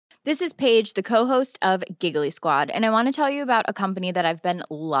This is Paige, the co-host of Giggly Squad, and I want to tell you about a company that I've been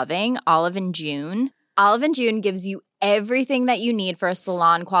loving, Olive & June. Olive & June gives you everything that you need for a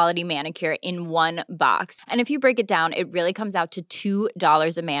salon-quality manicure in one box. And if you break it down, it really comes out to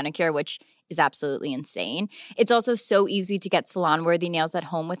 $2 a manicure, which is absolutely insane. It's also so easy to get salon-worthy nails at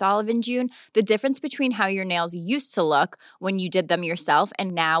home with Olive & June. The difference between how your nails used to look when you did them yourself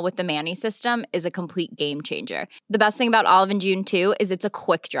and now with the Mani system is a complete game changer. The best thing about Olive & June, too, is it's a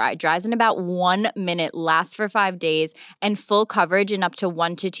quick dry. Dries in about 1 minute, lasts for 5 days, and full coverage in up to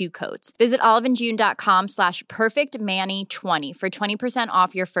 1 to 2 coats. Visit oliveandjune.com/perfectmani20 for 20%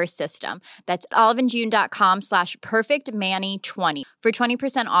 off your first system. That's oliveandjune.com/perfectmani20 for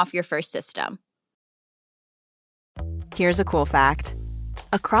 20% off your first system. Here's a cool fact.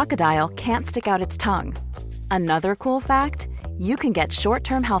 A crocodile can't stick out its tongue. Another cool fact, you can get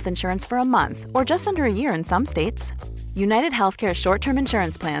short-term health insurance for a month or just under a year in some states. United Healthcare short-term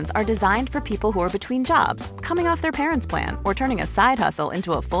insurance plans are designed for people who are between jobs, coming off their parents' plan, or turning a side hustle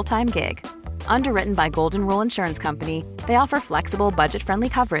into a full-time gig. Underwritten by Golden Rule Insurance Company, they offer flexible, budget-friendly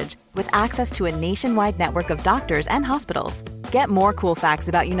coverage with access to a nationwide network of doctors and hospitals. Get more cool facts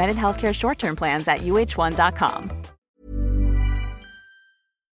about United Healthcare short-term plans at uh1.com.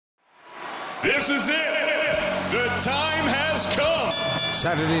 This is it. The time has come.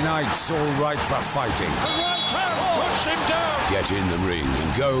 Saturday night's all right for fighting. Push him down. Get in the ring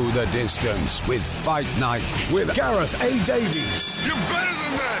and go the distance with Fight Night with Gareth A. Davies. You're better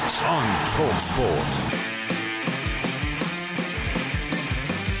than that. On Talk Sport.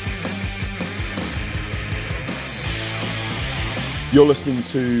 You're listening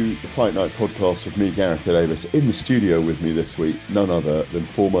to the Fight Night podcast with me, Gareth A. Davies. In the studio with me this week, none other than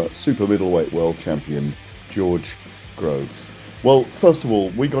former super middleweight world champion George Groves. Well, first of all,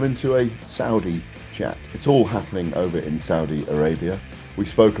 we got into a Saudi chat. It's all happening over in Saudi Arabia. We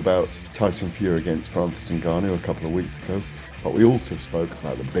spoke about Tyson Fury against Francis Ngannou a couple of weeks ago, but we also spoke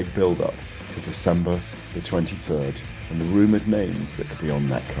about the big build-up to December the 23rd and the rumoured names that could be on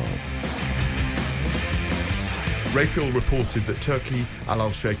that card. Raphael reported that Turki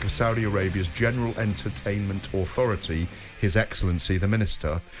Al Sheikh of Saudi Arabia's General Entertainment Authority, His Excellency the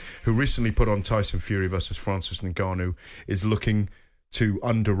Minister, who recently put on Tyson Fury versus Francis Ngannou, is looking to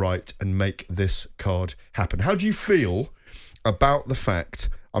underwrite and make this card happen. How do you feel about the fact,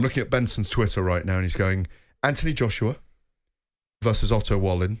 I'm looking at Benson's Twitter right now and he's going, Anthony Joshua versus Otto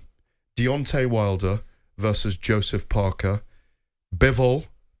Wallin, Deontay Wilder versus Joseph Parker,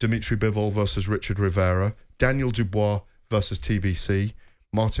 Dimitri Bivol versus Richard Rivera, Daniel Dubois versus TBC,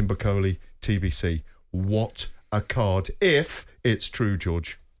 Martin Bakole, TBC. What a card, if it's true,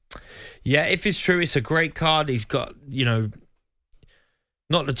 George. Yeah, if it's true, it's a great card. He's got,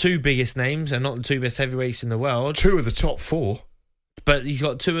 not the two biggest names and not the two best heavyweights in the world. 2 of the top 4. But he's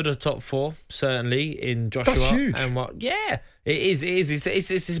got 2 of the top 4, certainly, in Joshua. That's huge. And yeah, it is.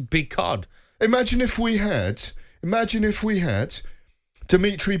 It's a big card. Imagine if we had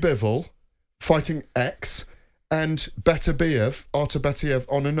Dimitri Bivol fighting X and Artur Betiev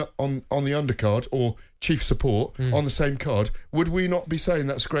on the undercard or chief support on the same card. Would we not be saying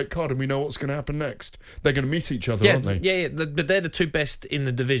that's a great card and we know what's going to happen next? They're going to meet each other, aren't they? Yeah, but they're the 2 best in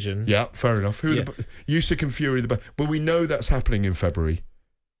the division. Yeah, fair enough. Usyk and Fury, the best. But we know that's happening in February.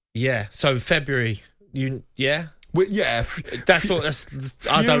 Yeah, so February, Yeah. I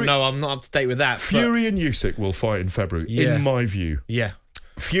don't know. I'm not up to date with that. Fury and Usyk will fight in February, in my view. Yeah.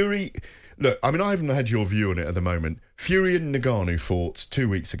 Fury, look, I mean, I haven't had your view on it at the moment. Fury and Ngannou fought 2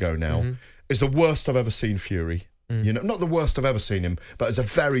 weeks ago now. Mm-hmm. It's the worst I've ever seen Fury. Not the worst I've ever seen him, but it's a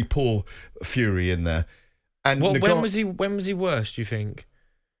very poor Fury in there. And when was he worse, do you think?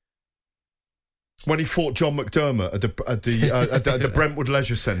 When he fought John McDermott at the Brentwood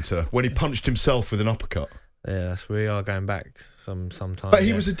Leisure Centre, when he punched himself with an uppercut. Yeah, we are going back some time. But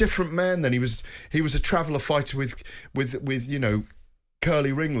he was a different man then. He was a traveller fighter with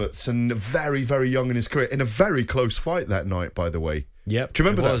curly ringlets and very, very young in his career, in a very close fight that night, by the way. Yep. Do you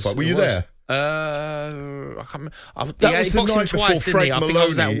remember that fight? Were you there? I can't remember. That was the night before Frank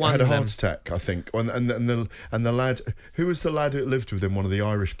Maloney had a heart attack, I think. And the lad, who was the lad who lived with him, one of the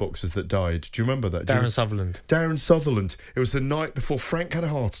Irish boxers that died? Do you remember that? Darren Sutherland. Darren Sutherland. It was the night before Frank had a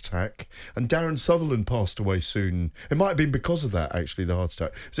heart attack and Darren Sutherland passed away soon. It might have been because of that, actually, the heart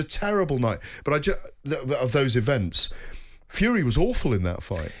attack. It was a terrible night. But of those events, Fury was awful in that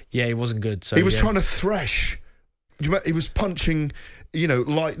fight. Yeah, he wasn't good. So he was trying to thresh. He was punching,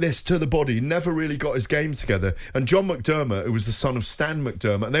 like this to the body. Never really got his game together. And John McDermott, who was the son of Stan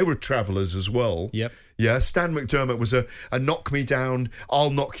McDermott, and they were travellers as well. Yep. Yeah, Stan McDermott was a knock me down,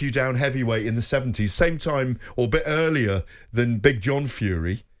 I'll knock you down heavyweight in the 70s. Same time, or a bit earlier than Big John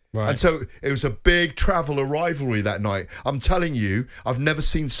Fury. Right. And so it was a big traveller rivalry that night. I'm telling you, I've never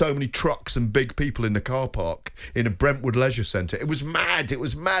seen so many trucks and big people in the car park in a Brentwood leisure centre. It was mad. It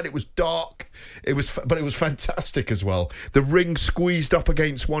was dark. But it was fantastic as well. The ring squeezed up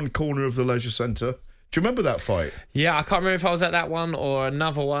against one corner of the leisure centre. Do you remember that fight? Yeah, I can't remember if I was at that one or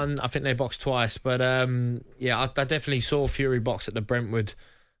another one. I think they boxed twice. But I definitely saw Fury box at the Brentwood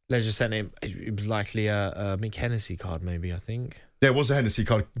Leisure Centre. It was likely a Mick Hennessy card, maybe, I think. Yeah, it was a Hennessy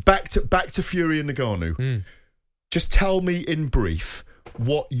card. Back to Fury and Ngannou. Just tell me in brief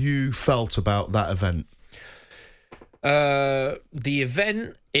what you felt about that event. The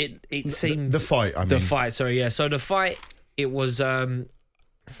event, it seemed... The fight, I mean. The fight, sorry, yeah. So the fight, it was...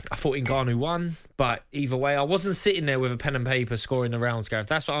 I thought Ngannou won, but either way, I wasn't sitting there with a pen and paper scoring the rounds, Gareth.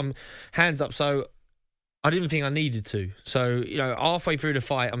 That's what I'm hands up. So I didn't think I needed to. So, halfway through the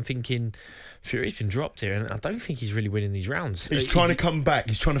fight, I'm thinking, Fury's been dropped here, and I don't think he's really winning these rounds. He's trying to come back.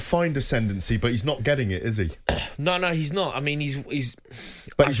 He's trying to find ascendancy, but he's not getting it, is he? No, he's not. I mean, he's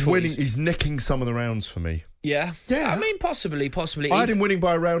winning. He's nicking some of the rounds for me. Yeah. I mean, possibly. I had him winning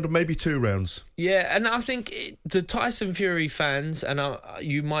by a round or maybe 2 rounds. Yeah, and I think the Tyson Fury fans, and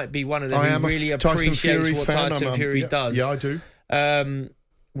you might be one of them I who really appreciates what Tyson Fury does. Yeah, I do.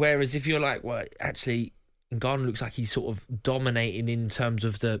 Whereas if you're like, well, actually, Ngannou looks like he's sort of dominating in terms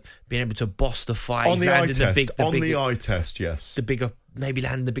of being able to boss the fight. On the eye test, yes. Maybe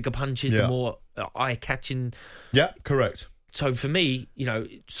landing the bigger punches, the more eye-catching. Yeah, correct. So for me,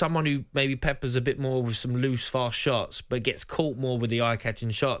 someone who maybe peppers a bit more with some loose, fast shots, but gets caught more with the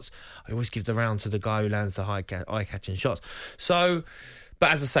eye-catching shots, I always give the round to the guy who lands the eye-catching shots. So,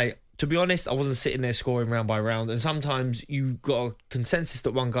 but as I say, to be honest, I wasn't sitting there scoring round by round. And sometimes you got a consensus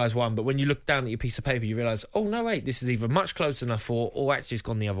that one guy's won, but when you look down at your piece of paper, you realise, oh, no, wait, this is either much closer than I thought, or actually it's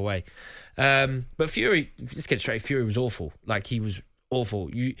gone the other way. But Fury, let's get straight, Fury was awful. Like, he was awful.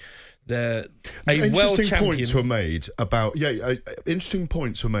 Interesting points were made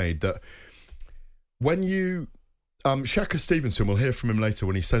that when you Shakur Stevenson, we'll hear from him later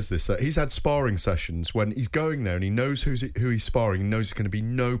when he says this, that he's had sparring sessions when he's going there and he knows who he's sparring, he knows it's going to be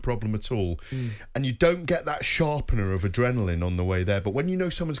no problem at all, and you don't get that sharpener of adrenaline on the way there, but when you know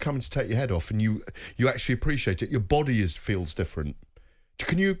someone's coming to take your head off and you actually appreciate it, your body feels different.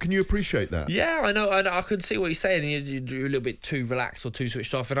 Can you appreciate that? Yeah, I know. I could see what he's saying. You're a little bit too relaxed or too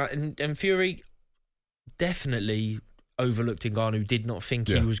switched off. And Fury definitely overlooked Ngannou. Did not think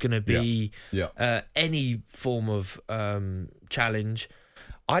he was going to be any form of challenge.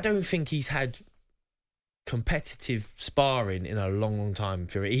 I don't think he's had competitive sparring in a long, long time.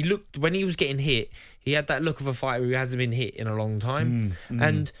 Fury. He looked, when he was getting hit, he had that look of a fighter who hasn't been hit in a long time.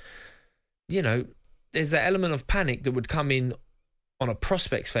 And there's that element of panic that would come in on a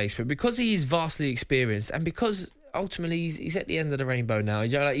prospect's face, but because he's vastly experienced and because ultimately he's at the end of the rainbow now,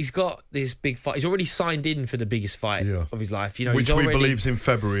 he's got this big fight. He's already signed in for the biggest fight of his life. Which we believe's in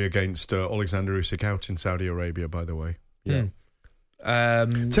February against Alexander Usyk out in Saudi Arabia, by the way. Yeah.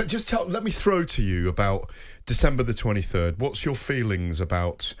 So let me throw to you about December the 23rd. What's your feelings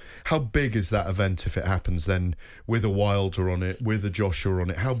about how big is that event if it happens then, with a Wilder on it, with a Joshua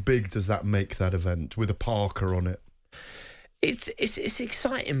on it? How big does that make that event with a Parker on it? It's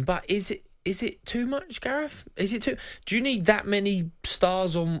exciting, but is it too much, Gareth? Is it too? Do you need that many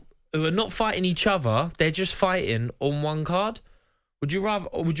stars who are not fighting each other? They're just fighting on one card. Would you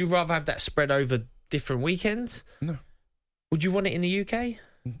rather have that spread over different weekends? No. Would you want it in the UK?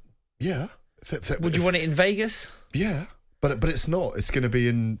 Yeah. Would you want it in Vegas? Yeah. But it's not. It's going to be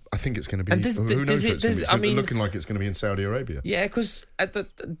in. I think it's going to be. Who knows? It's looking like it's going to be in Saudi Arabia. Yeah, because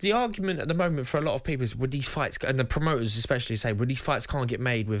the argument at the moment for a lot of people is, would these fights, and the promoters especially say, would these fights can't get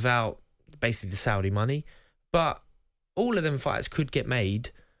made without basically the Saudi money? But all of them fights could get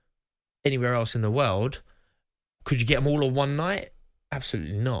made anywhere else in the world. Could you get them all on one night?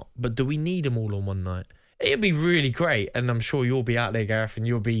 Absolutely not. But do we need them all on one night? It'd be really great, and I'm sure you'll be out there, Gareth, and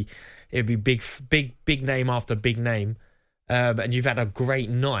it'd be big name after big name. And you've had a great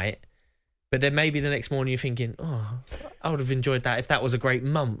night, but then maybe the next morning you're thinking, oh, I would have enjoyed that if that was a great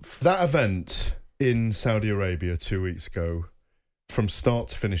month. That event in Saudi Arabia 2 weeks ago, from start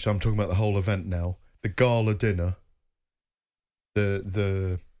to finish, I'm talking about the whole event now, the gala dinner,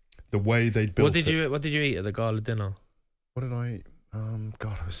 the way they built it. What did you eat at the gala dinner? What did I eat?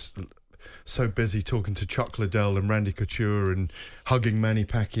 God, I was so busy talking to Chuck Liddell and Randy Couture and hugging Manny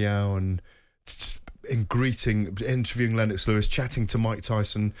Pacquiao and interviewing Lennox Lewis, chatting to Mike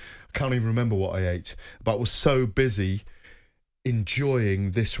Tyson. I can't even remember what I ate, but I was so busy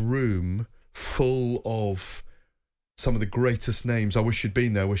enjoying this room full of some of the greatest names. I wish you'd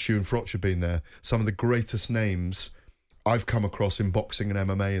been there. I wish you and Frotch had been there. Some of the greatest names I've come across in boxing and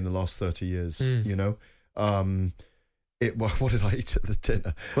MMA in the last 30 years, you know. What did I eat at the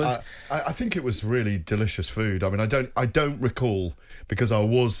dinner? I think it was really delicious food. I mean, I don't recall, because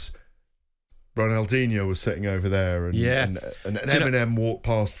Ronaldinho was sitting over there, and Eminem walked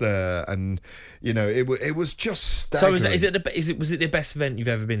past there, and you know, it was just staggering. So was it the best event you've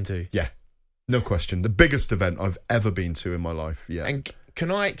ever been to? Yeah, no question, the biggest event I've ever been to in my life. Yeah. And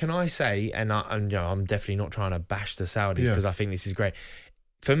can I say, and I'm definitely not trying to bash the Saudis, because I think this is great.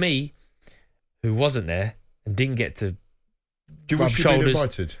 For me, who wasn't there and didn't get to do you wish you'd been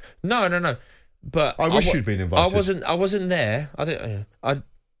invited? No. But I wish you'd been invited. I wasn't there.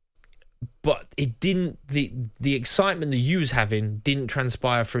 But it didn't. The excitement that you was having didn't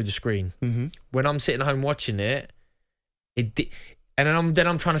transpire through the screen. Mm-hmm. When I'm sitting at home watching it, it did, and then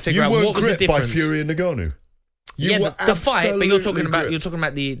I'm trying to figure out what was the difference. By Fury and Ngannou. The fight, but you're talking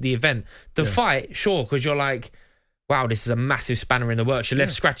about the event. The fight, sure, because you're like, wow, this is a massive spanner in the works. You're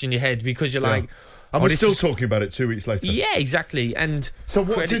left scratching your head because you're like. And we're still talking about it 2 weeks later. Yeah, exactly. And so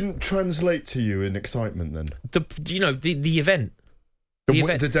what didn't translate to you in excitement then? The event.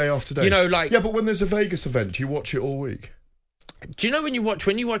 The day after day. You know, like... Yeah, but when there's a Vegas event, you watch it all week. Do you know when you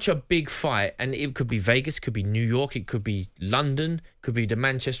watch a big fight, and it could be Vegas, it could be New York, it could be London, it could be the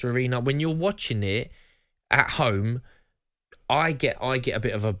Manchester Arena. When you're watching it at home, I get a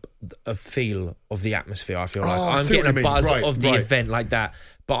bit of a feel of the atmosphere. I feel like I'm getting a buzz of the event like that.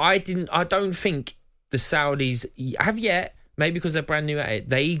 But I don't think the Saudis have yet, maybe because they're brand new at it,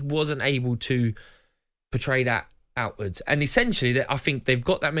 they wasn't able to portray that outwards. And essentially, I think they've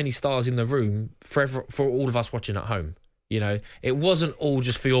got that many stars in the room for all of us watching at home. You know, it wasn't all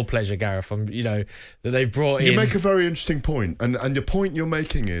just for your pleasure, Gareth. That they brought in. You make a very interesting point, and the point you're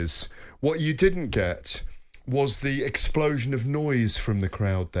making is what you didn't get was the explosion of noise from the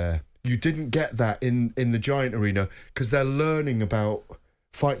crowd there. You didn't get that in the Giant Arena because they're learning about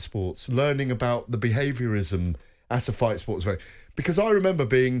fight sports, learning about the behaviourism at a fight sports event. Because I remember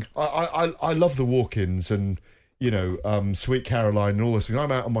I love the walk-ins and, you know, Sweet Caroline and all those things.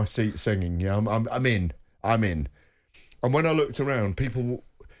 I'm out on my seat singing. Yeah, I'm in. And when I looked around, people,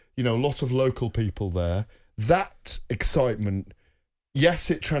 you know, a lot of local people there, that excitement,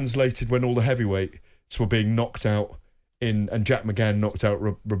 yes, it translated when all the heavyweights were being knocked out and Jack McGann knocked out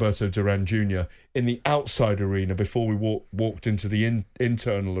Roberto Duran Jr. in the outside arena before we walked into the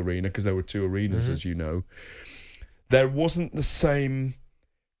internal arena, because there were two arenas, as you know. There wasn't the same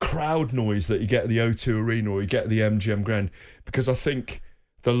crowd noise that you get at the O2 Arena or you get at the MGM Grand, because I think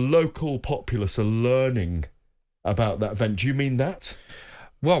the local populace are learning about that event. Do you mean that?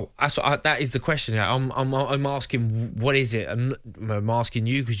 Well, that is the question. I'm asking, what is it? I'm asking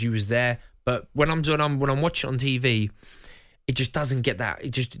you because you was there. But when I'm watching it on TV, it just doesn't get that. It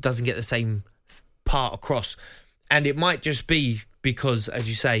just doesn't get the same part across. And it might just be because, as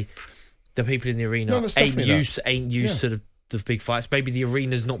you say, the people in the arena ain't used to the big fights. Maybe the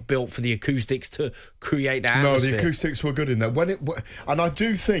arena's not built for the acoustics to create that atmosphere. No, the acoustics were good in there. And I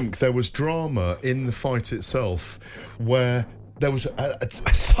do think there was drama in the fight itself where there was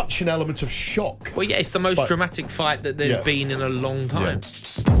such an element of shock. Well, yeah, it's the most dramatic fight that there's been in a long time.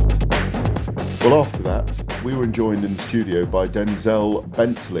 Yeah. Well, after that, we were joined in the studio by Denzel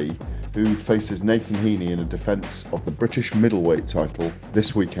Bentley, who faces Nathan Heaney in a defence of the British middleweight title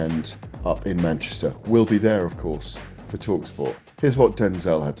this weekend up in Manchester. We'll be there, of course, for TalkSport. Here's what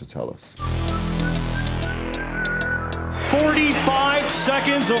Denzel had to tell us. 45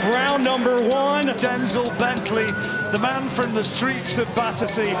 seconds of round number one. Denzel Bentley, the man from the streets of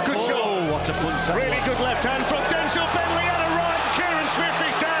Battersea. Good shot. What a punch that Really was. good left hand from Denzel Bentley and a right. Kieran Swift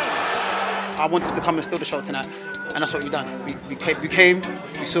is down. I wanted to come and steal the show tonight, and that's what we've done. We came,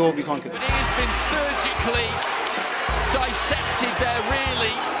 we saw, we conquered. It has been surgically dissected there,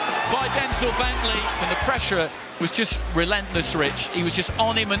 really, by Denzel Bentley. And the pressure was just relentless, Rich. He was just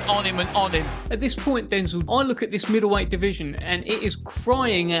on him and on him and on him. At this point, Denzel, I look at this middleweight division and it is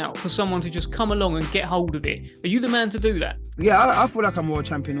crying out for someone to just come along and get hold of it. Are you the man to do that? Yeah, I feel like I'm world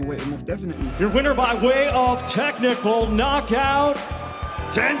champion in weight, most definitely. Your winner by way of technical knockout,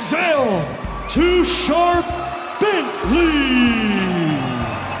 Denzel Too Sharp Bentley.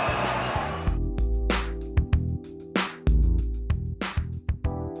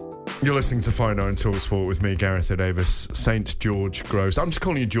 You're listening to Fight Night and TalkSport with me, Gareth Davis, St. George Groves. I'm just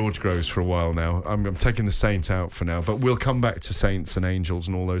calling you George Groves for a while now. I'm taking the Saint out for now, but we'll come back to Saints and Angels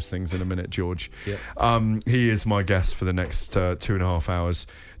and all those things in a minute, George. Yep. He is my guest for the next 2.5 hours.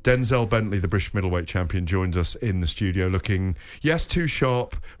 Denzel Bentley, the British middleweight champion, joins us in the studio looking, yes, too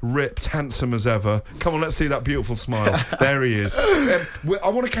sharp, ripped, handsome as ever. Come on, let's see that beautiful smile. There he is. I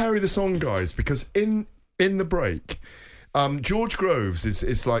want to carry this on, guys, because in the break, George Groves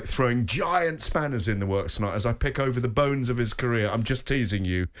is like throwing giant spanners in the works tonight as I pick over the bones of his career. I'm just teasing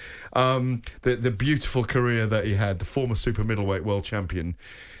you. The beautiful career that he had, the former super middleweight world champion.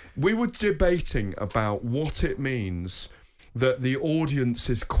 We were debating about what it means that the audience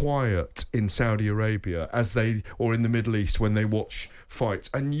is quiet in Saudi Arabia or in the Middle East when they watch fights.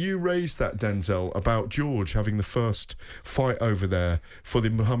 And you raised that, Denzel, about George having the first fight over there for the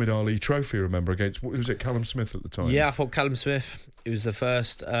Muhammad Ali trophy, remember, against, what was it, Callum Smith at the time? Yeah, I thought Callum Smith. It was the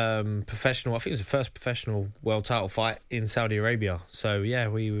first professional world title fight in Saudi Arabia. So, yeah,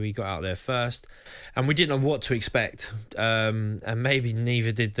 we got out there first. And we didn't know what to expect. And maybe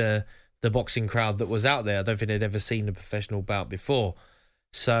neither did the boxing crowd that was out there. I don't think they'd ever seen a professional bout before.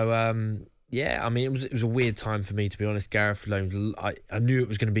 So, yeah, I mean, it was a weird time for me, to be honest, Gareth. I knew it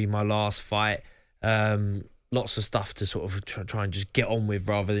was going to be my last fight. Lots of stuff to sort of try and just get on with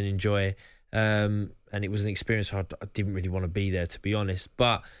rather than enjoy. And it was an experience I didn't really want to be there, to be honest.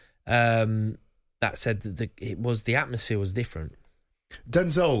 But that said, the atmosphere was different.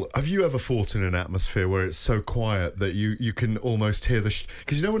 Denzel, have you ever fought in an atmosphere where it's so quiet that you can almost hear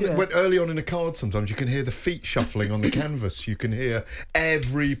because when early on in a card sometimes you can hear the feet shuffling on the canvas, you can hear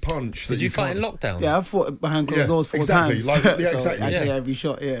every punch. Did you fight in lockdown? Yeah, I've fought behind closed doors 4 times. Exactly. I hear every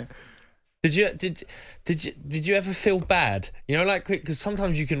shot. Yeah. Did you ever feel bad? You know, like, because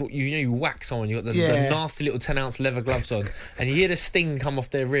sometimes you whack someone, you got the nasty little 10-ounce leather gloves on, and you hear the sting come off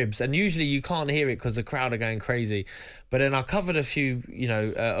their ribs, and usually you can't hear it because the crowd are going crazy. But then I covered a few,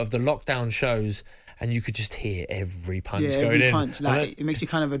 of the lockdown shows, and you could just hear every punch going in. Punch. Like, it makes you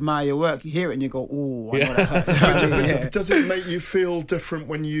kind of admire your work. You hear it and you go, "Ooh, I know that hurts." Does it make you feel different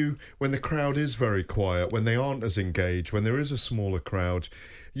when the crowd is very quiet, when they aren't as engaged, when there is a smaller crowd?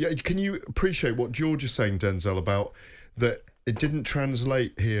 Yeah, can you appreciate what George is saying, Denzel, about that it didn't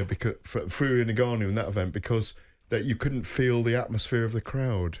translate here because for Fury and Ngannou in that event because that you couldn't feel the atmosphere of the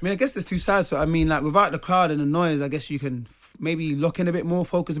crowd? I mean, I guess there's two sides to it. I mean, like, without the crowd and the noise, I guess you can maybe lock in a bit more,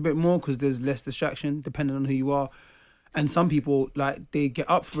 focus a bit more, because there's less distraction depending on who you are. And some people, like, they get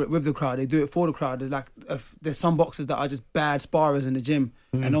up for it with the crowd. They do it for the crowd. There's some boxers that are just bad sparrers in the gym.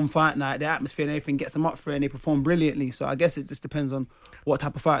 And on fight night, the atmosphere and everything gets them up for it and they perform brilliantly. So I guess it just depends on what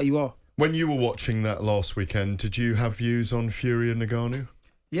type of fighter you are. When you were watching that last weekend, did you have views on Fury and Ngannou?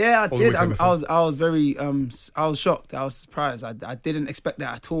 Yeah, I did. I was very, I was shocked. I was surprised. I didn't expect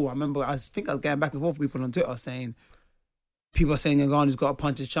that at all. I remember, I think I was getting back and forth with people on Twitter saying, people are saying Ngannou's got a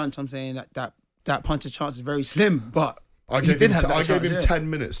puncher's chance. I'm saying that puncher's chance is very slim, but I gave him 10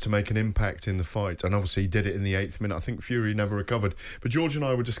 minutes to make an impact in the fight, and obviously he did it in the 8th minute. I think Fury never recovered. But George and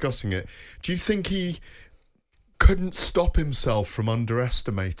I were discussing it. Do you think he couldn't stop himself from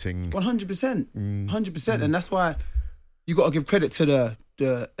underestimating? 100%. 100%. And that's why you got to give credit to the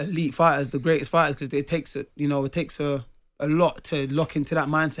elite fighters, the greatest fighters, because it takes a lot to lock into that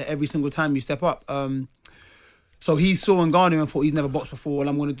mindset every single time you step up. So he saw Ngannou and thought, he's never boxed before. All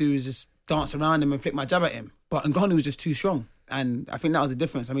I'm going to do is just dance around him and flick my jab at him. But Ngannou was just too strong. And I think that was the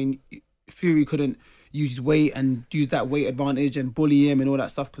difference. I mean, Fury couldn't use his weight and use that weight advantage and bully him and all that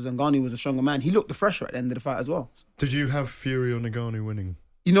stuff because Ngannou was a stronger man. He looked the fresher at the end of the fight as well. Did you have Fury or Ngannou winning?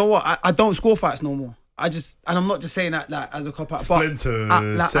 You know what? I don't score fights no more. And I'm not just saying that like, as a cop-out. Splinter,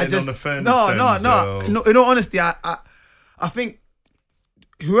 sitting on the fence. No. In all honesty, I think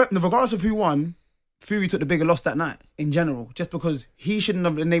regardless of who won, Fury took the bigger loss that night in general, just because he shouldn't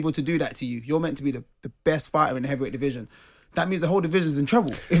have been able to do that to you. You're meant to be the best fighter in the heavyweight division. That means the whole division's in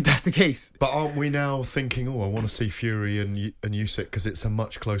trouble if that's the case. But aren't we now thinking, I want to see Fury and Usyk because it's a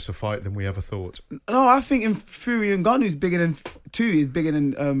much closer fight than we ever thought? No, I think in Fury and Ngannou is bigger than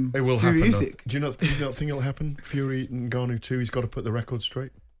it will Fury happen. Usyk. Do you not think it'll happen? Fury and Ngannou too. He's got to put the record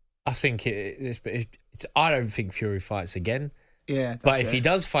straight. I think I don't think Fury fights again. Yeah, but if he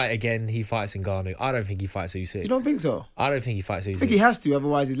does fight again, he fights Ngannou. I don't think he fights Usyk. You don't think so? I don't think he fights Usyk. I think he has to,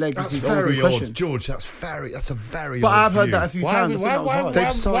 otherwise his leg. That's very odd, George. That's a very. But odd I've heard view. that a few times.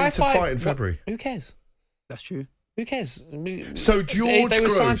 They've signed to fight in February. Who cares? That's true. Who cares? So George, they were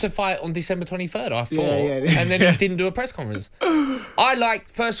signed to fight on December 23rd. I thought, and then he didn't do a press conference.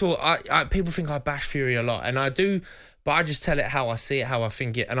 First of all, people think I bash Fury a lot, and I do, but I just tell it how I see it, how I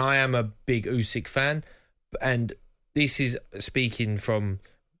think it, and I am a big Usyk fan, and this is speaking from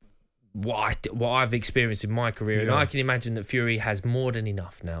what I've experienced in my career, and I can imagine that Fury has more than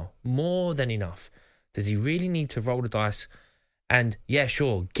enough now. More than enough. Does he really need to roll the dice? And yeah,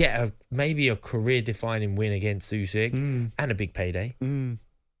 sure, get maybe a career-defining win against Usyk and a big payday.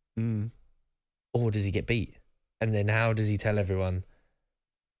 Or does he get beat? And then how does he tell everyone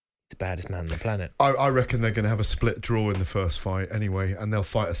the baddest man on the planet. I reckon they're going to have a split draw in the first fight anyway, and they'll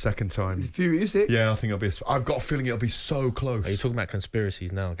fight a second time. Fury Usyk? Yeah, I think I've got a feeling it'll be so close. Are you talking about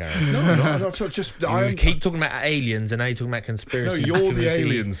conspiracies now, Gareth? No, just... You keep talking about aliens, and now you're talking about conspiracies. No, you're the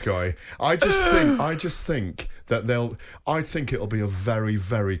aliens guy. I just think that I think it'll be a very,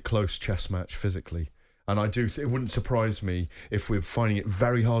 very close chess match physically. And I do. It wouldn't surprise me if we're finding it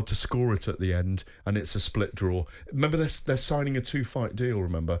very hard to score it at the end, and it's a split draw. Remember, they're signing a 2-fight deal.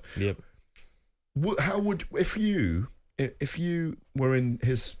 Remember? Yep. How would if you were in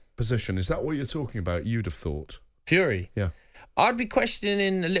his position? Is that what you're talking about? You'd have thought Fury. Yeah. I'd be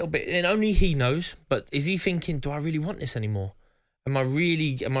questioning a little bit, and only he knows. But is he thinking, do I really want this anymore? Am I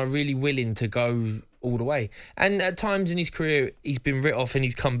really willing to go all the way? And at times in his career, he's been writ off and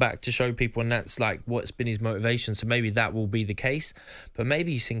he's come back to show people, and that's like what's been his motivation. So maybe that will be the case. But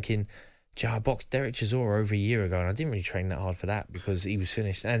maybe he's thinking, I boxed Derek Chisora over a year ago, and I didn't really train that hard for that because he was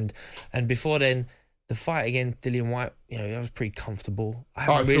finished. And before then, the fight against Dillian Whyte, I was pretty comfortable. I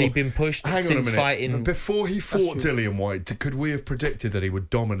haven't really been pushed since fighting. Before he fought Dillian Whyte, could we have predicted that he would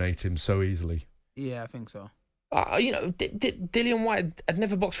dominate him so easily? Yeah, I think so. Dillian Whyte had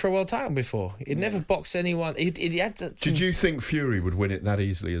never boxed for a world title before. He'd never boxed anyone. He had to, Did you think Fury would win it that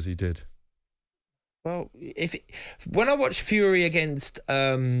easily as he did? Well, when I watched Fury against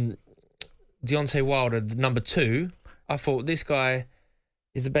Deontay Wilder, number 2, I thought this guy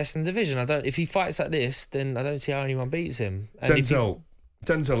is the best in the division. If he fights like this, then I don't see how anyone beats him. And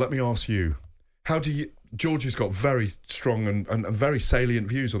Denzel, let me ask you, how do you... George has got very strong and very salient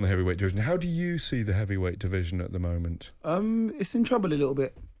views on the heavyweight division. How do you see the heavyweight division at the moment? It's in trouble a little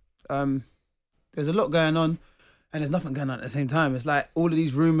bit. There's a lot going on, and there's nothing going on at the same time. It's like all of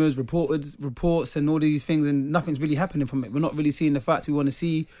these rumours, reports, and all these things, and nothing's really happening from it. We're not really seeing the fights we want to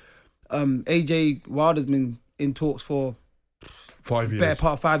see. AJ Wilder's been in talks for 5 years. Better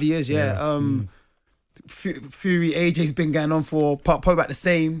part of 5 years, yeah. Fury, AJ's been going on for probably about the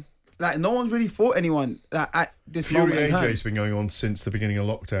same. Like, no one's really fought anyone at this moment in time. Fury AJ's been going on since the beginning of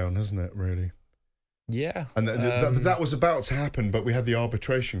lockdown, hasn't it, really? Yeah. And that was about to happen, but we had the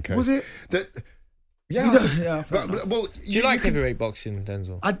arbitration case. Was it? Yeah. Do you like heavyweight boxing,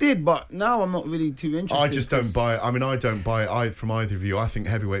 Denzel? I did, but now I'm not really too interested. I just don't buy it. I mean, I don't buy it from either of you. I think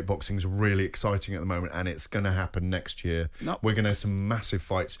heavyweight boxing is really exciting at the moment, and it's going to happen next year. We're going to have some massive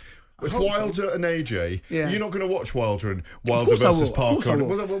fights. With Wilder and AJ, you're not going to watch Wilder versus Parker.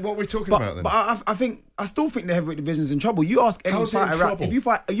 What are we talking about then? But I still think the heavyweight division's in trouble. You ask any fighter out, ask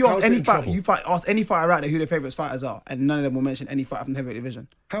any fighter out there who their favourite fighters are, and none of them will mention any fighter from the heavyweight division.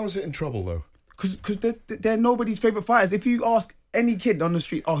 How is it in trouble though? Because they're nobody's favourite fighters. If you ask any kid on the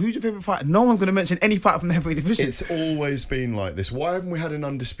street, who's your favourite fighter? No one's going to mention any fighter from the heavyweight division. It's always been like this. Why haven't we had an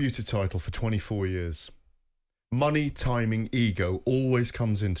undisputed title for 24 years? Money, timing, ego always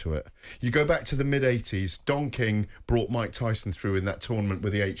comes into it. You go back to the mid-'80s, Don King brought Mike Tyson through in that tournament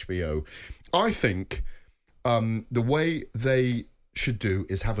with the HBO. I think the way they should do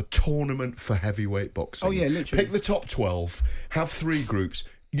is have a tournament for heavyweight boxing. Oh, yeah, literally. Pick the top 12, have 3 groups.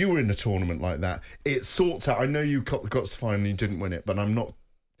 You were in a tournament like that. It sorts out... I know you got to the final and you didn't win it, but I'm not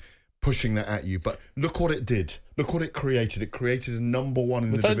pushing that at you. But look what it did. Look what it created. It created a number 1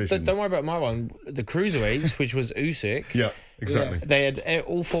 in the division. Don't worry about my one. The cruiserweights, which was Usyk. Yeah, exactly. Yeah. They had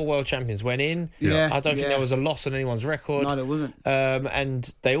all 4 world champions went in. Yeah. I don't think there was a loss on anyone's record. No, there wasn't.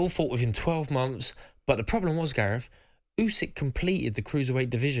 And they all fought within 12 months. But the problem was, Gareth, Usyk completed the cruiserweight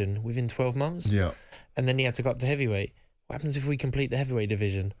division within 12 months. Yeah. And then he had to go up to heavyweight. What happens if we complete the heavyweight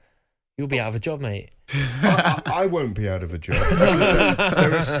division? You'll be out of a job, mate. I won't be out of a job.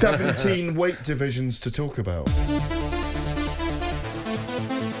 There are 17 weight divisions to talk about.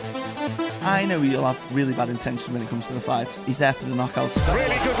 I know he'll have really bad intentions when it comes to the fight. He's there for the knockouts.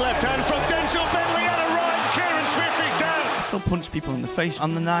 Really good left hand from Denzel Bentley and a right. Kieran Swift is down. I still punch people in the face.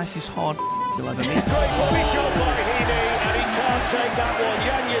 I'm the nicest hard you'll ever meet. Great body shot by Heaney, and he can't take that one.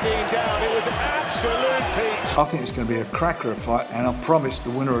 Yan Yadin down. It was an absolute peach. I think it's going to be a cracker of a fight, and I promise the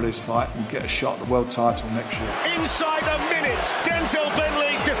winner of this fight will get a shot at the world title next year. Inside a minute, Denzel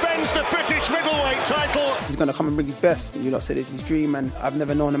Bentley defends the British middleweight title. He's going to come and bring his best. You lot said it's his dream, and I've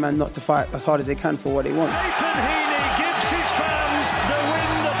never known a man not to fight as hard as they can for what they want. Nathan Heaney gives his fans the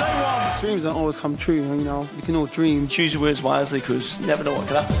win that they want. Dreams don't always come true, you can all dream. Choose your words wisely, because you never know what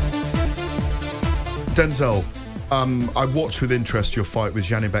could happen. Denzel, I watched with interest your fight with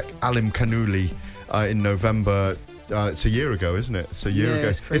Janibek Alimkhanuly in November. It's a year ago, isn't it? It's a year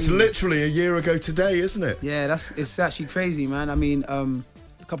ago. It's literally a year ago today, isn't it? Yeah, it's actually crazy, man. I mean,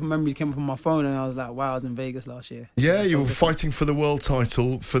 a couple of memories came up on my phone, and I was like, wow, I was in Vegas last year. Yeah, you were fighting for the world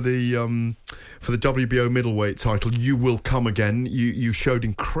title for the for the WBO middleweight title. You will come again. You showed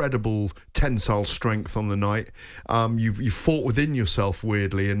incredible tensile strength on the night. You fought within yourself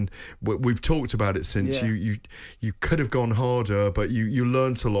weirdly, and we've talked about it since. You could have gone harder, but you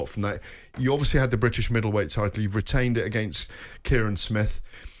learnt a lot from that. You obviously had the British middleweight title. You've retained it against Kieran Smith.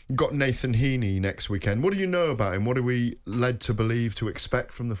 You've got Nathan Heaney next weekend. What do you know about him? What are we led to believe, to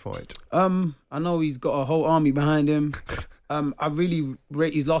expect from the fight? I know he's got a whole army behind him. I really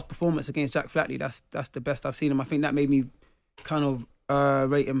rate his last performance against Jack Flatley. That's the best I've seen him. I think that made me kind of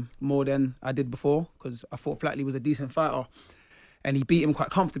rate him more than I did before, because I thought Flatley was a decent fighter and he beat him quite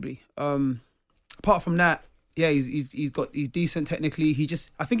comfortably. Apart from that, yeah, he's decent technically.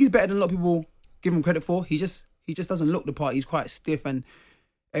 I think he's better than a lot of people give him credit for. He just doesn't look the part. He's quite stiff and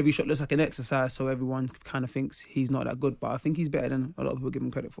every shot looks like an exercise, so everyone kind of thinks he's not that good. But I think he's better than a lot of people give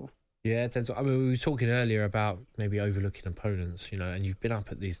him credit for. Yeah, Denzel. I mean, we were talking earlier about maybe overlooking opponents, and you've been up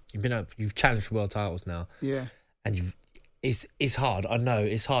at these. You've challenged for world titles now. Yeah, and it's hard. I know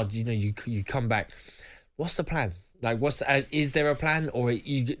it's hard. You come back. What's the plan? Like, is there a plan, or are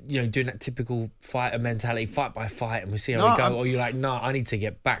you doing that typical fighter mentality, fight by fight, and we see how we go? Or you're like, no, I need to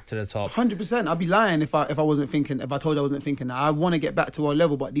get back to the top. 100%. I'd be lying if I wasn't thinking. If I told you I wasn't thinking, I want to get back to our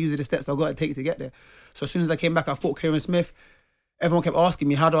level, but these are the steps I've got to take to get there. So as soon as I came back, I fought Kieran Smith. Everyone kept asking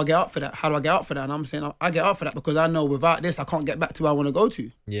me, how do I get up for that? How do I get up for that? And I'm saying, I get up for that because I know without this, I can't get back to where I want to go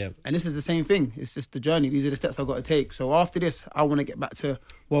to. Yeah. And this is the same thing. It's just the journey. These are the steps I've got to take. So after this, I want to get back to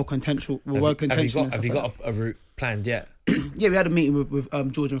world contention. Have you got a route planned yet? Yeah, we had a meeting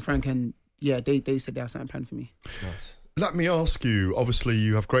with George and Frank, and yeah, they said they have something planned for me. Nice. Let me ask you, obviously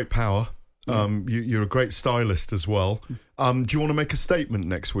you have great power. You're a great stylist as well. Do you want to make a statement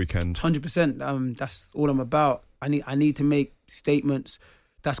next weekend? 100%. That's all I'm about. I need to make statements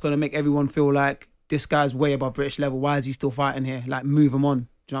that's going to make everyone feel like this guy's way above British level. Why is he still fighting here? Like, move him on. Do you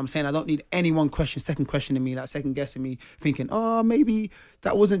know what I'm saying? I don't need anyone second questioning me, like second guessing me, thinking, oh, maybe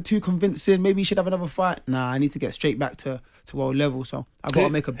that wasn't too convincing. Maybe he should have another fight. Nah, I need to get straight back to world level. So I've got to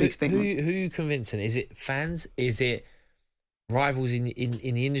make a big statement. Who are you convincing? Is it fans? Is it rivals in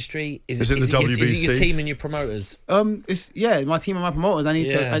the industry? Is it the WBC? Is it your team and your promoters? It's my team and my promoters. I need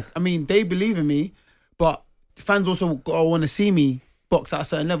to. I mean, they believe in me, but fans also want to see me box at a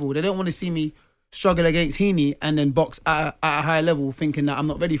certain level. They don't want to see me struggle against Heaney and then box at a higher level, thinking that I'm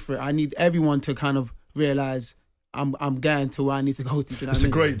not ready for it. I need everyone to kind of realise I'm going to where I need to go to. It's a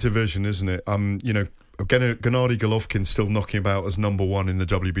great division, isn't it? Gennady Golovkin's still knocking about as number one in the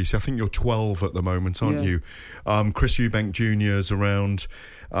WBC. I think you're 12 at the moment, aren't you? Chris Eubank Jr. is around.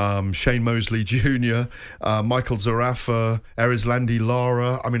 Shane Mosley Jr., Michael Zarafa, Erislandy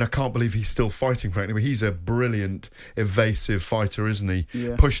Lara. I mean, I can't believe he's still fighting, frankly, but he's a brilliant, evasive fighter, isn't he?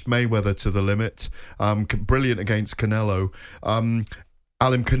 Yeah. Pushed Mayweather to the limit. Brilliant against Canelo.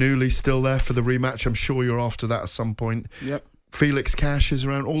 Alim Kanouli's still there for the rematch. I'm sure you're after that at some point. Yep. Felix Cash is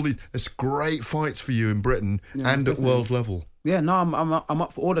around. All these. There's great fights for you in Britain and definitely. At world level. Yeah, no, I'm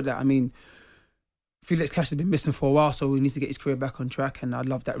up for all of that. I mean, Felix Cash has been missing for a while, so he needs to get his career back on track, and I'd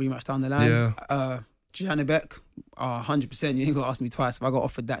love that rematch down the line. Yeah. Janibek, 100%. You ain't got to ask me twice. If I got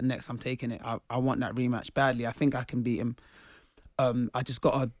offered that next, I'm taking it. I want that rematch badly. I think I can beat him. I just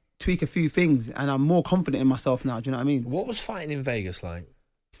got to tweak a few things, and I'm more confident in myself now. Do you know what I mean? What was fighting in Vegas like?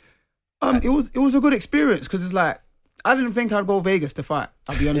 It was a good experience, because it's like, I didn't think I'd go Vegas to fight.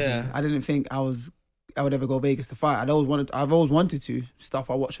 I'll be honest with you. I didn't think I would ever go Vegas to fight. I've always wanted to.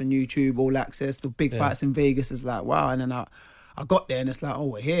 Stuff I watch on YouTube, All Access, the big fights in Vegas is like, wow. And then I got there and it's like, oh,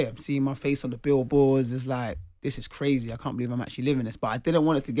 we're here. I'm seeing my face on the billboards. It's like, this is crazy. I can't believe I'm actually living this. But I didn't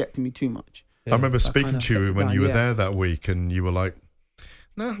want it to get to me too much. I remember speaking to you when you were there that week, and you were like,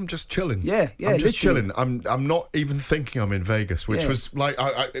 no, I'm just chilling. Yeah, I'm just literally. chilling. I'm not even thinking I'm in Vegas, which was like,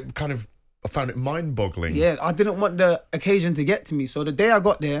 I found it mind-boggling. Yeah, I didn't want the occasion to get to me. So the day I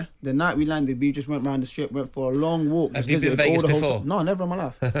got there, the night we landed, we just went around the strip, went for a long walk. Have you been to Vegas before? No, never in my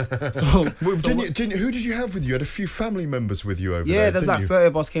life. Who did you have with you? You had a few family members with you over there, yeah, there's like 30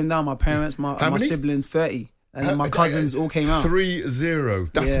 of us came down. My parents, my siblings, 30. And then my cousins all came out.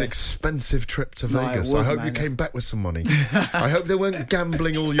 3-0. That's an expensive trip to Vegas. I hope you came back with some money. I hope they weren't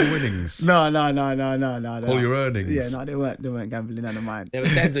gambling all your winnings. No. All your earnings. Yeah, no, they weren't gambling, none of mine. Yeah, but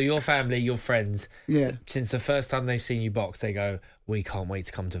Denzel, your family, your friends, yeah. Since the first time they've seen you box, they go, we can't wait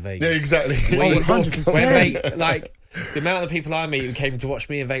to come to Vegas. Yeah, exactly. 100%. The amount of people I meet who came to watch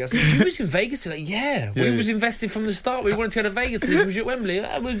me in Vegas, you was in Vegas? Like, yeah, we was invested from the start. We wanted to go to Vegas. Was you at Wembley?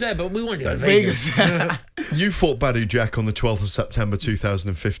 I was there, but we wanted to go to Vegas. You fought Badu Jack on the 12th of September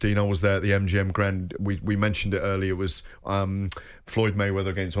 2015. I was there at the MGM Grand. We mentioned it earlier. It was Floyd Mayweather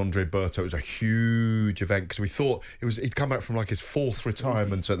against Andre Berto. It was a huge event because we thought he'd come back from like his 4th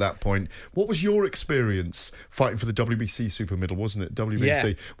retirement at that point. What was your experience fighting for the WBC super middle, wasn't it? WBC.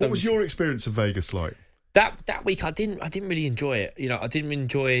 Yeah, what was your experience of Vegas like? That week, I didn't really enjoy it. I didn't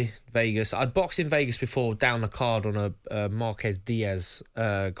enjoy Vegas. I'd boxed in Vegas before down the card on a Marquez Diaz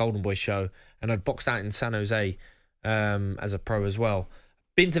Golden Boy show, and I'd boxed out in San Jose as a pro as well.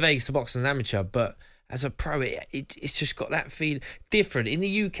 Been to Vegas to box as an amateur, but as a pro, it's just got that feel different. In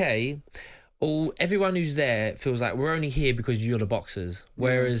the UK, everyone who's there feels like we're only here because you're the boxers.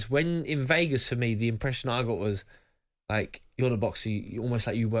 Whereas when in Vegas, for me, the impression I got was like, you're the boxer, almost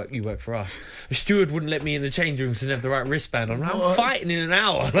like you work for us. A steward wouldn't let me in the change room to have the right wristband on. I'm fighting in an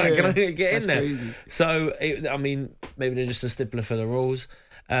hour. Like, can I get in there? Crazy. So, maybe they're just a stippler for the rules.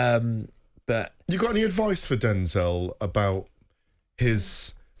 But you got any advice for Denzel about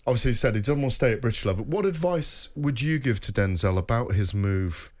his... Obviously, he said he doesn't want to stay at British level. What advice would you give to Denzel about his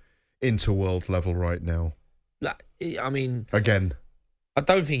move into world level right now? Again, I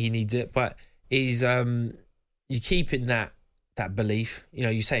don't think he needs it, but he's... you keep in that belief.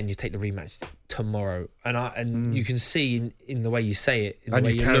 You're saying you take the rematch tomorrow, and you can see in the way you say it, in the and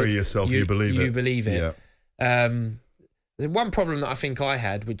way you carry yourself, you believe it. You believe it. Yeah. The one problem that I think I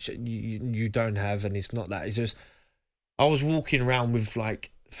had, which you don't have, and it's not that, it's just I was walking around with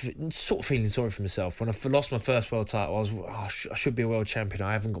like sort of feeling sorry for myself. When I lost my first world title, I was, I should be a world champion.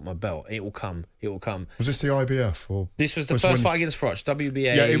 I haven't got my belt. It will come. Was this the IBF? Or this was the first fight against Froch,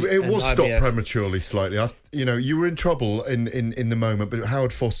 WBA. Yeah, it was IBF. Stopped prematurely slightly. You were in trouble in the moment, but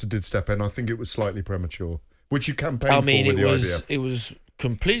Howard Foster did step in. I think it was slightly premature, which you campaigned for with the IBF. It was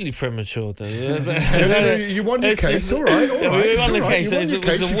completely premature. No, you won your case. All right. We won the case. It was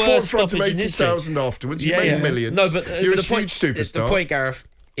the worst fought in front of 80,000 afterwards. You made millions. No, but you're a huge superstar. The point, Gareth,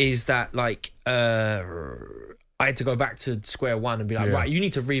 is that I had to go back to square one and be like, right, you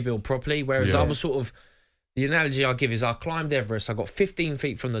need to rebuild properly. Whereas I was sort of, the analogy I give is I climbed Everest, I got 15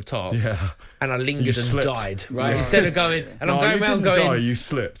 feet from the top, and I lingered and died, right? Instead of going, and I'm going around going, you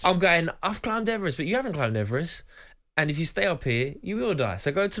slipped. I'm going, I've climbed Everest, but you haven't climbed Everest. And if you stay up here, you will die.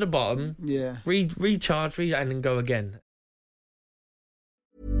 So go to the bottom, recharge, and then go again.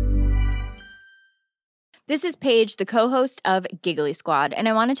 This is Paige, the co-host of Giggly Squad, and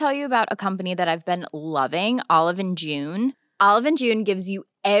I want to tell you about a company that I've been loving, Olive & June. Olive & June gives you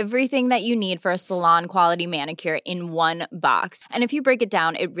everything that you need for a salon-quality manicure in one box. And if you break it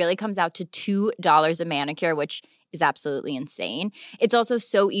down, it really comes out to $2 a manicure, which is absolutely insane. It's also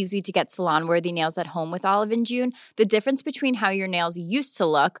so easy to get salon-worthy nails at home with Olive & June. The difference between how your nails used to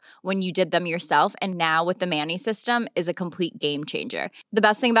look when you did them yourself and now with the Mani system is a complete game changer. The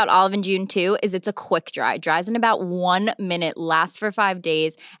best thing about Olive & June, too, is it's a quick dry. Dries in about 1 minute, lasts for 5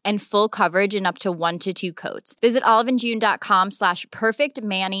 days, and full coverage in up to 1 to 2 coats. Visit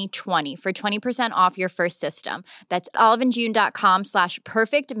oliveandjune.com/perfectmani20 for 20% off your first system. That's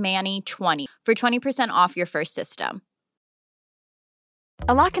oliveandjune.com/perfectmani20 for 20% off your first system.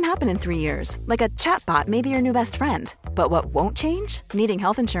 A lot can happen in 3 years, like a chatbot may be your new best friend. But what won't change? Needing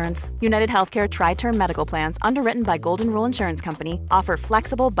health insurance. United Healthcare Tri-Term Medical Plans, underwritten by Golden Rule Insurance Company, offer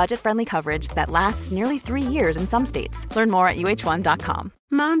flexible, budget-friendly coverage that lasts nearly 3 years in some states. Learn more at uh1.com.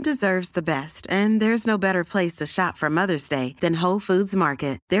 Mom deserves the best, and there's no better place to shop for Mother's Day than Whole Foods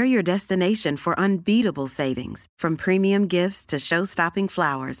Market. They're your destination for unbeatable savings, from premium gifts to show-stopping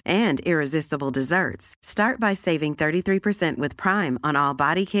flowers and irresistible desserts. Start by saving 33% with Prime on all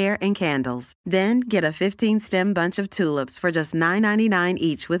body care and candles. Then get a 15-stem bunch of tulips for just $9.99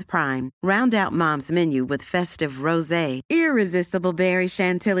 each with Prime. Round out Mom's menu with festive rosé, irresistible berry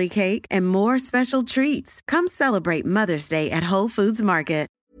chantilly cake, and more special treats. Come celebrate Mother's Day at Whole Foods Market.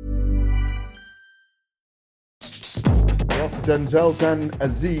 After Denzel, Dan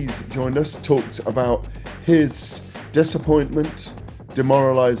Azeez joined us, talked about his disappointment,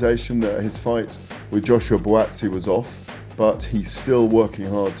 demoralisation that his fight with Joshua Buatsi was off, but he's still working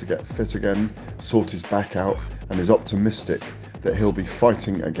hard to get fit again, sort his back out, and is optimistic that he'll be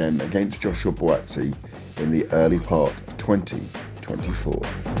fighting again against Joshua Buatsi in the early part of 2024.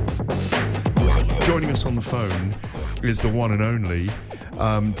 Joining us on the phone is the one and only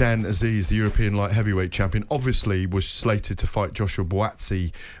Dan Azeez, the European light heavyweight champion. Obviously was slated to fight Joshua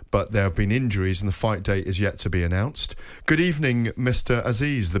Buatsi, but there have been injuries and the fight date is yet to be announced. Good evening, Mr.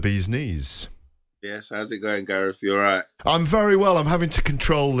 Azeez, the bee's knees. Yes, how's it going, Gareth? You all right? I'm very well. I'm having to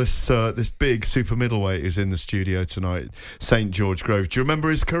control this big super middleweight who's in the studio tonight, St. George Grove. Do you remember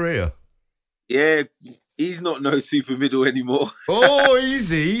his career? Yeah, he's not no super middle anymore. Oh,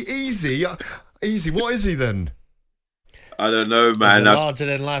 easy. Easy. What is he then? I don't know, man. He's a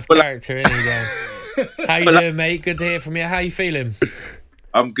larger-than-life character, isn't he, Dan? How you doing, mate? Good to hear from you. How you feeling?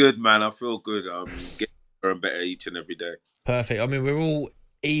 I'm good, man. I feel good. I'm getting better and better each and every day. Perfect. I mean, we're all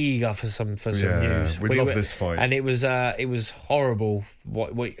eager for some news. We love this fight, and it was horrible.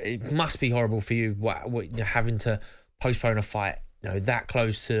 It must be horrible for you. You're having to postpone a fight, that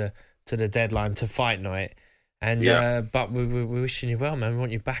close to the deadline to fight night. And but we're wishing you well, man. We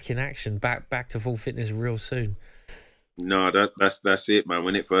want you back in action, back to full fitness real soon. No, that's it, man.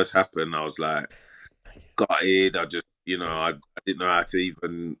 When it first happened, I was like gutted. I just, I didn't know how to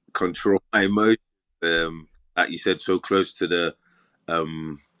even control my emotions. Like you said, so close to the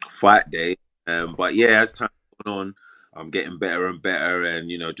fight day. But yeah, as time went on, I'm getting better and better, and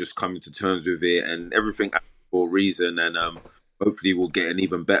just coming to terms with it, and everything for a reason, and hopefully we'll get an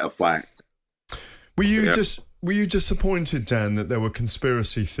even better fight. Were you disappointed, Dan, that there were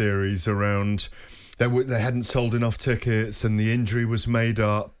conspiracy theories around they hadn't sold enough tickets and the injury was made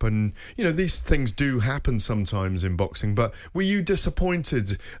up, and these things do happen sometimes in boxing, but were you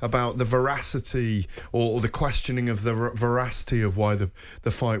disappointed about the veracity or the questioning of the veracity of why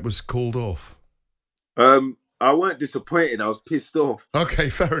the fight was called off? I weren't disappointed. I was pissed off. Okay,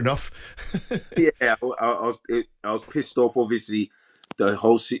 fair enough. Yeah, I was pissed off. Obviously, the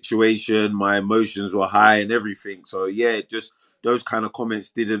whole situation, my emotions were high and everything. So yeah, just those kind of comments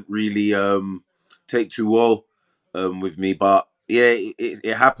didn't really take too well with me. But yeah,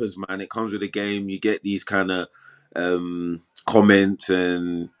 it happens, man. It comes with the game. You get these kind of comments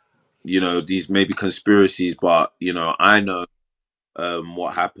and these maybe conspiracies, but I know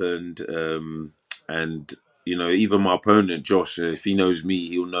what happened, and even my opponent Josh, if he knows me,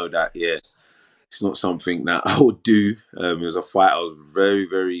 he'll know that it's not something that I would do. It was a fight I was very,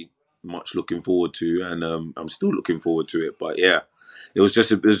 very much looking forward to, and I'm still looking forward to it. But yeah, it was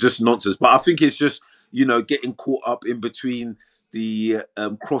just nonsense. But I think it's just getting caught up in between the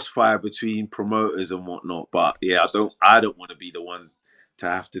crossfire between promoters and whatnot. But yeah, I don't want to be the one to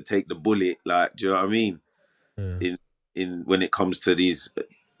have to take the bullet. Like, do you know what I mean? Yeah. In when it comes to these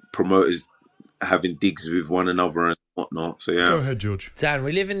promoters having digs with one another and whatnot. So yeah, go ahead, George. Dan,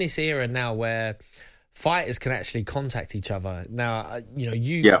 we live in this era now where fighters can actually contact each other. Now,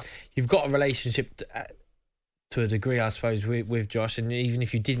 you've got a relationship to a degree, I suppose, with Josh, and even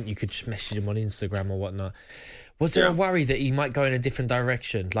if you didn't, you could just message him on Instagram or whatnot. Was there a worry that he might go in a different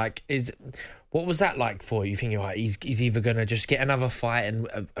direction? Like, what was that like for you? Thinking, right, he's either going to just get another fight, and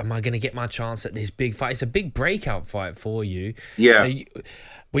am I going to get my chance at this big fight? It's a big breakout fight for you. Yeah.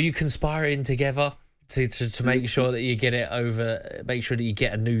 Were you conspiring together to make sure that you get it over, make sure that you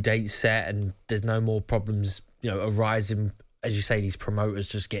get a new date set and there's no more problems, arising, as you say, these promoters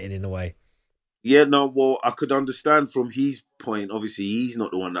just getting in the way? Yeah, no, well, I could understand from his point. Obviously, he's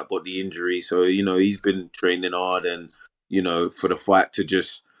not the one that got the injury. So, he's been training hard and, for the fight to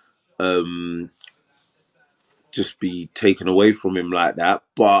just be taken away from him like that.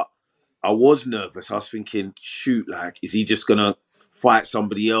 But I was nervous. I was thinking, shoot, like, is he just going to fight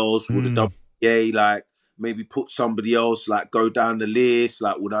somebody else? Would the WBA, like, maybe put somebody else, like, go down the list?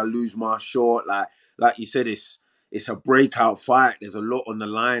 Like, would I lose my shot? Like you said, it's a breakout fight. There's a lot on the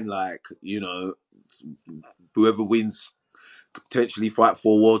line. Like, whoever wins potentially fight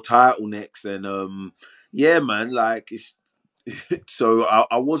for a world title next. And yeah, man, like it's so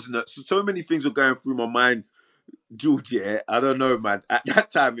I wasn't. So many things were going through my mind, George. Yeah, I don't know, man. At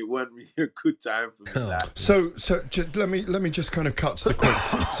that time, it wasn't really a good time for me. Like. So let me just kind of cut to the quick.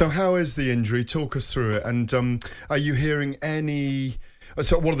 So how is the injury? Talk us through it. And are you hearing any?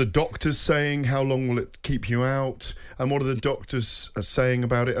 So what are the doctors saying? How long will it keep you out? And what are the doctors saying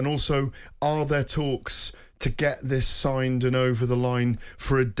about it? And also, are there talks to get this signed and over the line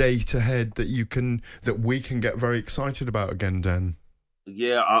for a date ahead that we can get very excited about again, Dan?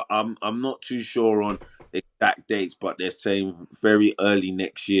 Yeah, I'm not too sure on exact dates, but they're saying very early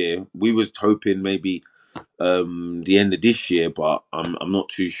next year. We was hoping maybe the end of this year, but I'm not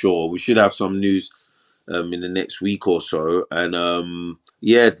too sure. We should have some news in the next week or so, and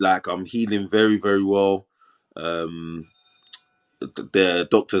yeah, like I'm healing very, very well. The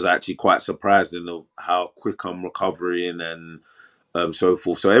doctors are actually quite surprised in how quick I'm recovering and so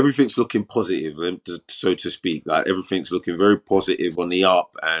forth. So everything's looking positive, so to speak. Like everything's looking very positive on the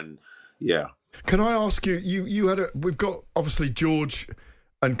up, and yeah. Can I ask you? We've got obviously George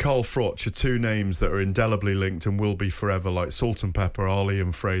and Carl Froch are two names that are indelibly linked and will be forever, like salt and pepper, Ali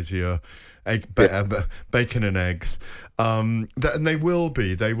and Frazier, bacon and eggs. And they will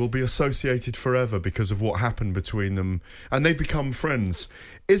be associated forever because of what happened between them, and they become friends.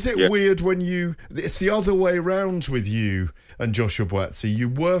 Is it weird when it's the other way around with you and Joshua Buatsi? You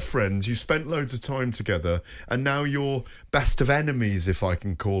were friends, you spent loads of time together, and now you're best of enemies, if I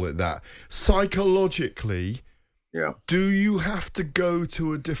can call it that. Psychologically, do you have to go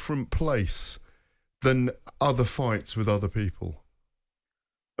to a different place than other fights with other people?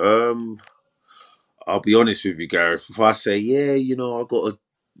 I'll be honest with you, Gareth. If I say, I got to,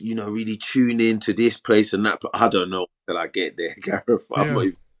 really tune in to this place and that, I don't know till I get there, Gareth.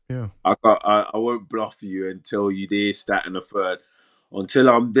 I won't bluff you and tell you this, that, and the third. Until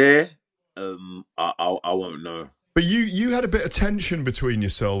I'm there, I won't know. But you had a bit of tension between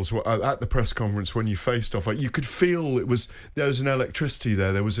yourselves at the press conference when you faced off. Like, you could feel there was an electricity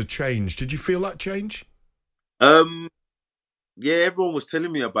there. There was a change. Did you feel that change? Yeah, everyone was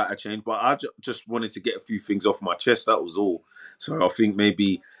telling me about a change, but I just wanted to get a few things off my chest. That was all. So I think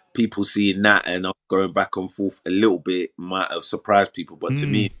maybe people seeing that and us going back and forth a little bit might have surprised people. But to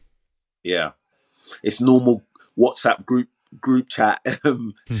me, it's normal WhatsApp group chat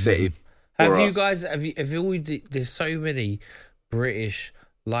setting. Have you guys? Have you? There's so many British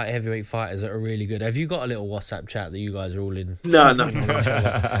light heavyweight fighters that are really good. Have you got a little WhatsApp chat that you guys are all in? No.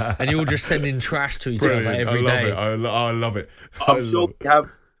 And you're all just sending trash to each other every day. I love it. I'm sure we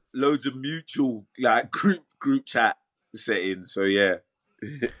have loads of mutual group chat settings. So yeah.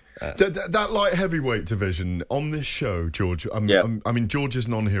 That light heavyweight division on this show, George. I mean, George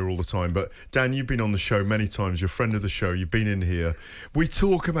isn't on here all the time, but Dan, you've been on the show many times. You're a friend of the show. You've been in here. We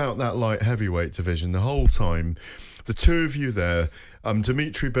talk about that light heavyweight division the whole time. The two of you there,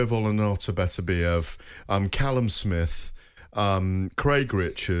 Dmitry Bivol and Artur Beterbiev, Callum Smith, Craig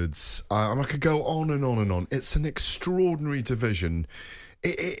Richards. I could go on and on and on. It's an extraordinary division.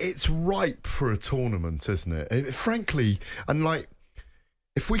 It's ripe for a tournament, isn't it? Frankly, and like,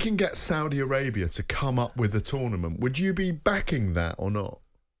 if we can get Saudi Arabia to come up with a tournament, would you be backing that or not?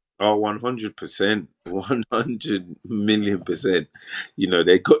 Oh, 100%. 100 million %.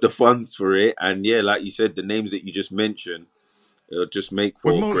 They got the funds for it. And yeah, like you said, the names that you just mentioned, it'll just make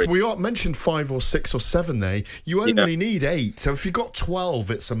for great... We mentioned 5 or 6 or 7 there. You only need 8. So if you got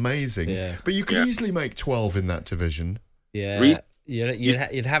 12, it's amazing. Yeah. But you could easily make 12 in that division. Yeah.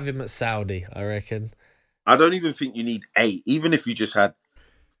 You'd have him at Saudi, I reckon. I don't even think you need 8. Even if you just had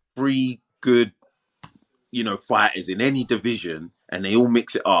 3 good, fighters in any division and they all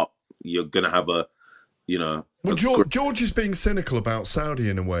mix it up, you're going to have Well, George is being cynical about Saudi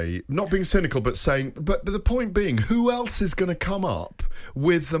in a way. Not being cynical, but saying... But the point being, who else is going to come up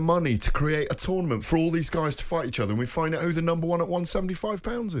with the money to create a tournament for all these guys to fight each other, and we find out who the number one at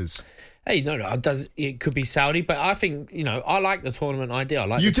 £175 is? Hey, no, it could be Saudi, but I think, I like the tournament idea. I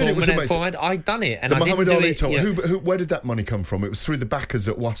like you the did tournament it, was amazing. I done it, and the I Muhammad didn't do Ali it. Tournament. Where did that money come from? It was through the backers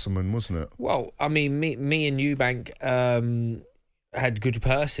at Wasserman, wasn't it? Well, I mean, me and Eubank had good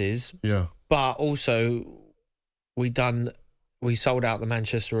purses, but also we sold out the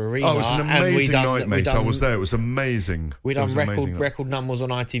Manchester Arena. Oh, it was an amazing night, mate. I was there. It was amazing. We done record numbers on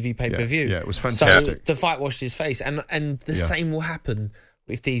ITV pay-per-view. Yeah, it was fantastic. So the fight washed his face, and the same will happen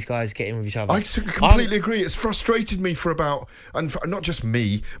if these guys get in with each other. I completely agree. It's frustrated me not just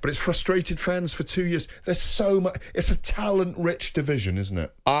me, but it's frustrated fans for 2 years. There's so much. It's a talent-rich division, isn't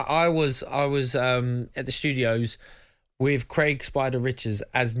it? I was at the studios with Craig Spider Richards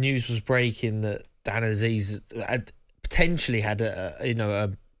as news was breaking that Dan Azeez had potentially had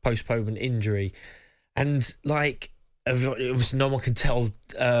a postponement injury, and like obviously no one can tell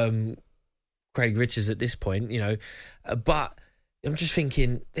Craig Richards at this point, but I'm just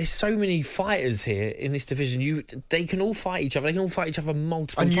thinking, there's so many fighters here in this division. They can all fight each other. They can all fight each other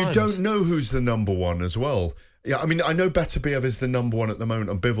multiple times. And you don't know who's the number one as well. Yeah, I mean, I know Beterbiev is the number one at the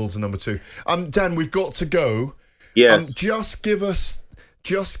moment, and Bivol's the number 2. Dan, we've got to go. Yes. Just give us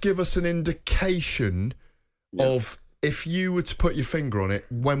an indication of, if you were to put your finger on it,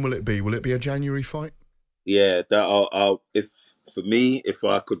 when will it be? Will it be a January fight? Yeah, if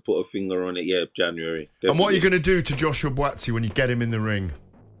I could put a finger on it, January. Definitely. And what are you going to do to Joshua Buatsi when you get him in the ring?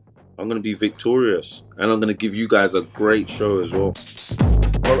 I'm going to be victorious, and I'm going to give you guys a great show as well.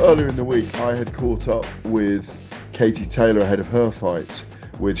 Well, earlier in the week, I had caught up with Katie Taylor ahead of her fight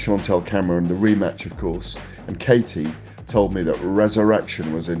with Chantel Cameron, the rematch, of course. And Katie told me that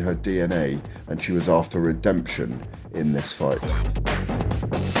resurrection was in her DNA, and she was after redemption in this fight.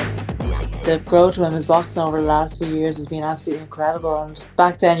 The growth of women's boxing over the last few years has been absolutely incredible. And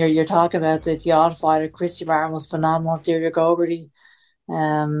back then, you're talking about the odd fighter. Christy Martin was phenomenal. Deirdre Gogarty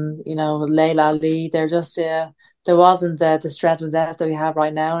Layla Ali. They're just there wasn't the strength and depth that we have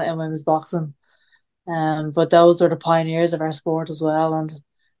right now in women's boxing. But those were the pioneers of our sport as well, and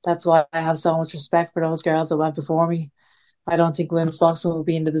that's why I have so much respect for those girls that went before me. I don't think women's boxing would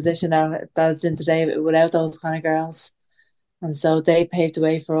be in the position now that it's in today without those kind of girls. And so they paved the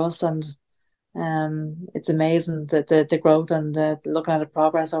way for us, and it's amazing that the growth and looking at the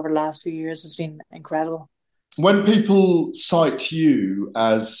progress over the last few years has been incredible. When people cite you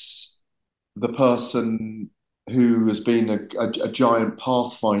as the person who has been a giant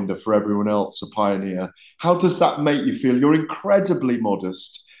pathfinder for everyone else, a pioneer, how does that make you feel? You're incredibly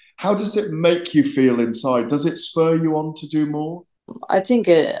modest. How does it make you feel inside? Does it spur you on to do more? I think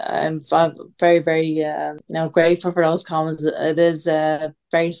I'm very, very grateful for those comments. It is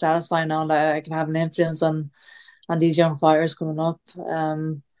very satisfying knowing that I can have an influence on these young fighters coming up.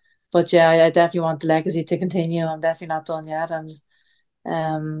 But yeah, I definitely want the legacy to continue. I'm definitely not done yet, and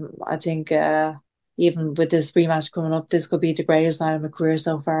I think even with this rematch coming up, this could be the greatest night of my career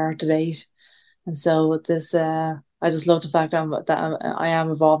so far to date. And so this, I just love the fact that I am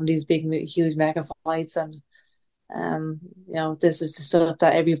involved in these big, huge mega fights, and this is the stuff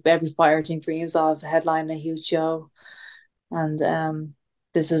that every fighter I think dreams of, headlining a huge show, and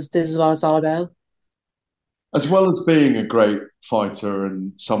this is what it's all about. As well as being a great fighter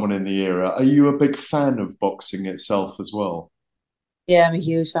and someone in the era, are you a big fan of boxing itself as well? Yeah, I'm a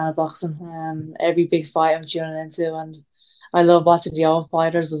huge fan of boxing. Every big fight I'm tuning into, and I love watching the old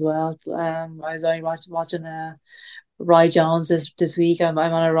fighters as well. I was only watching Roy Jones this week. I'm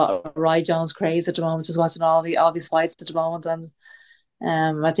on a Roy Jones craze at the moment, just watching all these fights at the moment,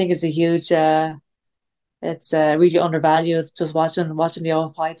 and I think it's a huge. It's really undervalued just watching the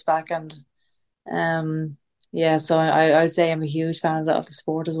old fights back, and so I would say I'm a huge fan of the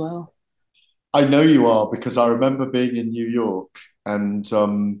sport as well. I know you are, because I remember being in New York, and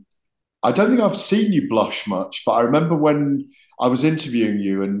I don't think I've seen you blush much, but I remember when I was interviewing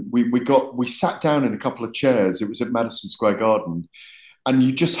you, and we sat down in a couple of chairs. It was at Madison Square Garden, and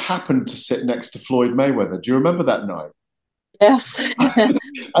you just happened to sit next to Floyd Mayweather. Do you remember that night? Yes.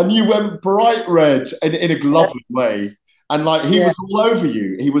 And you went bright red in a lovely way. And he was all over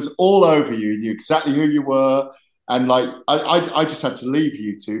you. He was all over you. He knew exactly who you were. And I just had to leave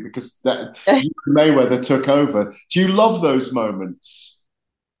you two because Mayweather took over. Do you love those moments?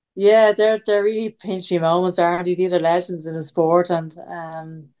 Yeah, they're really pinch me moments, aren't they? These are legends in the sport, and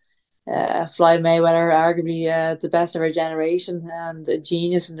Floyd Mayweather, arguably the best of our generation and a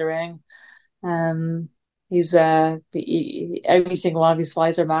genius in the ring. He's every single one of his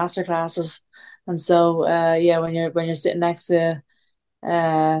fights are masterclasses. And so, when you're sitting next to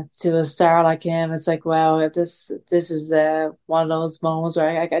a star like him, it's like, wow, this is one of those moments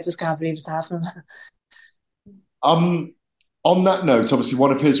where I just can't believe it's happening. On that note, obviously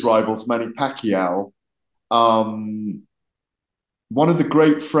one of his rivals, Manny Pacquiao, one of the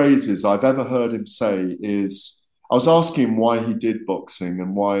great phrases I've ever heard him say is, I was asking him why he did boxing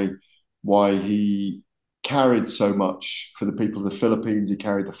and why he carried so much for the people of the Philippines. He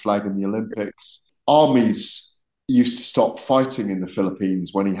carried the flag in the Olympics. Armies used to stop fighting in the Philippines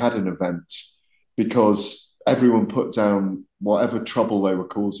when he had an event because everyone put down whatever trouble they were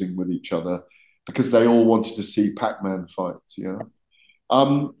causing with each other because they all wanted to see Pac-Man fight.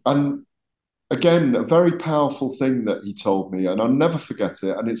 And again, a very powerful thing that he told me, and I'll never forget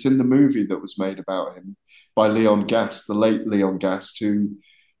it, and it's in the movie that was made about him by Leon Gast, the late Leon Gast, who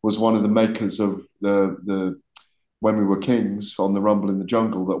was one of the makers of the When We Were Kings on the Rumble in the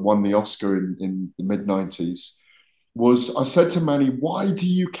Jungle that won the Oscar in the mid-90s. I said to Manny, why do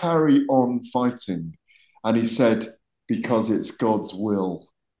you carry on fighting? And he said, because it's God's will.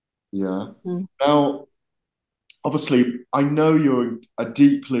 Yeah. Now, obviously, I know you're a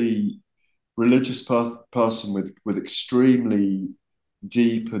deeply religious person with extremely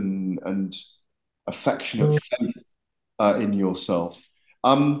deep and affectionate faith in yourself.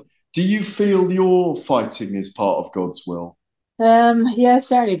 Do you feel your fighting is part of God's will? I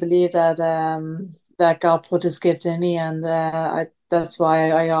certainly believe that that God put this gift in me, and that's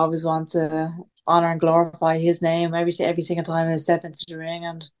why I always want to honor and glorify His name every single time I step into the ring.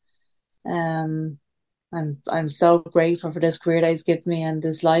 And I'm so grateful for this career that He's given me and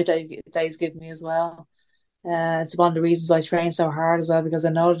this life that He's given me as well. It's one of the reasons I train so hard as well, because I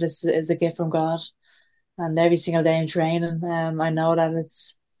know that this is a gift from God, and every single day I'm training, I know that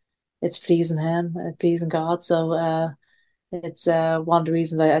it's pleasing Him, pleasing God. So it's one of the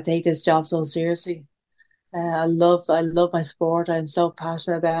reasons I take this job so seriously. I love my sport. I'm so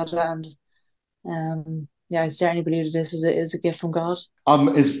passionate about it, and I certainly believe that this is a gift from God.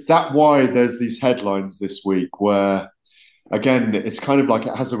 Is that why there's these headlines this week where again, it's kind of like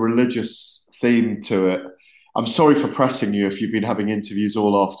it has a religious theme to it. I'm sorry for pressing you if you've been having interviews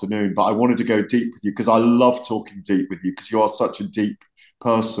all afternoon, but I wanted to go deep with you because I love talking deep with you because you are such a deep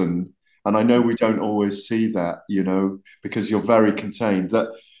person. And I know we don't always see that, because you're very contained. That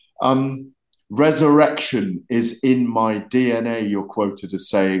resurrection is in my DNA, you're quoted as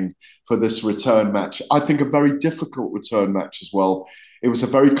saying, for this return match. I think a very difficult return match as well. It was a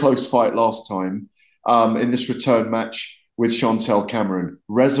very close fight last time. In this return match with Chantel Cameron,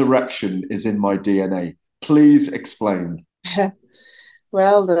 resurrection is in my DNA. Please explain.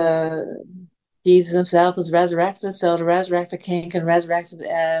 Well, Jesus himself is resurrected, so the resurrected king can resurrect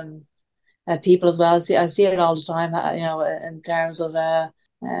people as well. I see it all the time, in terms of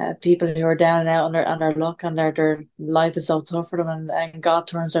people who are down and out on their luck, and their life is so tough for them, and God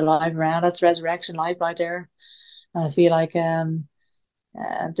turns their life around. That's resurrection life right there. And I feel like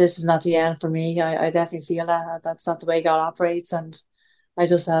this is not the end for me. I definitely feel that that's not the way God operates, and I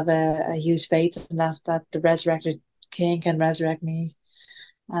just have a huge faith in that the resurrected king can resurrect me.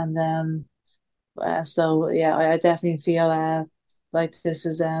 And so yeah, I definitely feel like this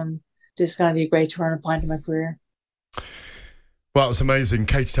is going to be a great turning point in my career. Well, it was amazing.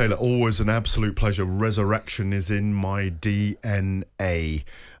 Katie Taylor, always an absolute pleasure. Resurrection is in my DNA.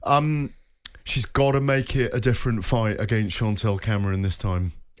 She's got to make it a different fight against Chantel Cameron this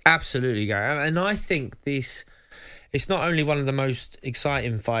time. Absolutely, Gary. And I think it's not only one of the most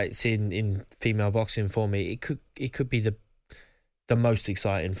exciting fights in female boxing for me. It could be the most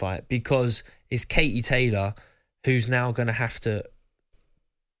exciting fight, because it's Katie Taylor who's now going to have to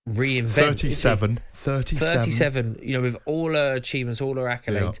reinvent 37, with all her achievements, all her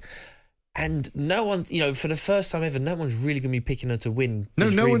accolades. Yeah. And no one, for the first time ever, no one's really going to be picking her to win.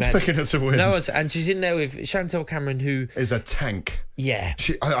 No one's picking her to win. And she's in there with Chantel Cameron, who is a tank. Yeah.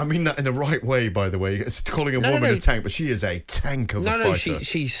 I mean that in the right way, by the way. It's calling a woman a tank, but she is a tank of a fighter.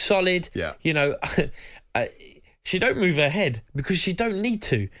 She's solid. Yeah. She don't move her head because she don't need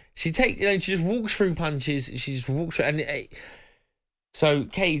to. She just walks through punches. She just walks through, so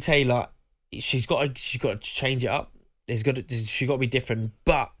Katie Taylor, she's got to change it up. She's got to be different.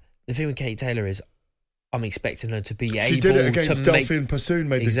 But the thing with Katie Taylor is, I'm expecting her to be able to. She did it against Delphine Pursoon,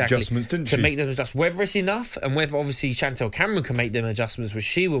 made the adjustments, didn't she? To make them adjustments. Whether it's enough, and whether obviously Chantel Cameron can make them adjustments, which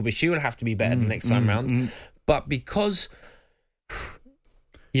she will have to be better the next time round. But because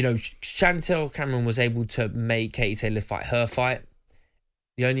Chantel Cameron was able to make Katie Taylor fight her fight,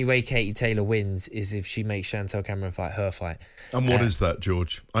 the only way Katie Taylor wins is if she makes Chantel Cameron fight her fight. And what is that,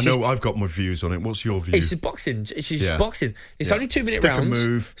 George? I know I've got my views on it. What's your view? It's boxing. She's boxing. It's only 2-minute rounds. Stick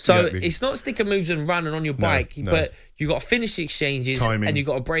and move. So it's not stick and moves and running on your bike, but you got to finish the exchanges. Timing. And you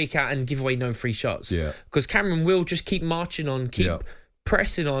got to break out and give away no free shots. Yeah. Because Cameron will just keep marching on, keep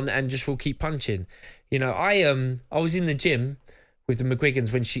pressing on, and just will keep punching. I was in the gym with the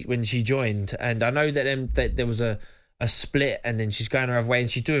McGuigans when she joined, and I know that there was a split, and then she's going her other way, and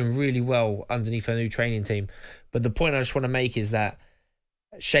she's doing really well underneath her new training team. But the point I just want to make is that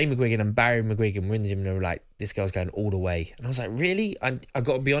Shane McGuigan and Barry McGuigan were in the gym, and they were like, this girl's going all the way. And I was like, really? I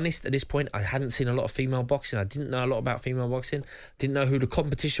got to be honest, at this point, I hadn't seen a lot of female boxing. I didn't know a lot about female boxing. Didn't know who the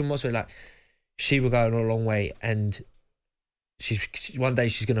competition was. But she was going a long way, and one day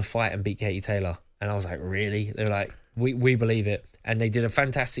she's going to fight and beat Katie Taylor. And I was like, really? They were like, we believe it. And they did a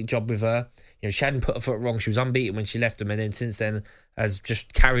fantastic job with her. She hadn't put her foot wrong. She was unbeaten when she left them, and then since then has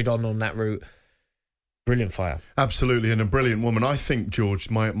just carried on that route. Brilliant fighter. Absolutely, and a brilliant woman. I think,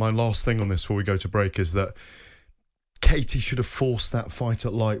 George, my last thing on this before we go to break is that Katie should have forced that fight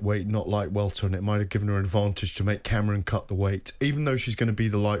at lightweight, not light welter, and it might have given her an advantage to make Cameron cut the weight, even though she's going to be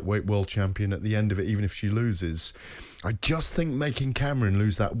the lightweight world champion at the end of it, even if she loses. I just think making Cameron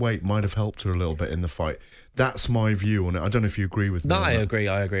lose that weight might have helped her a little bit in the fight. That's my view on it. I don't know if you agree with me. No, I agree,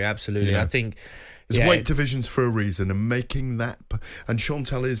 absolutely. I think there's weight divisions for a reason, and making that, and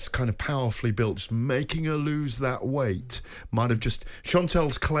Chantel is kind of powerfully built, just making her lose that weight might have just,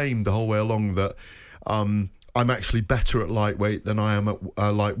 Chantel's claimed the whole way along that I'm actually better at lightweight than I am at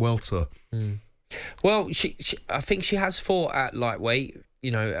light welter. Well, I think she has fought at lightweight,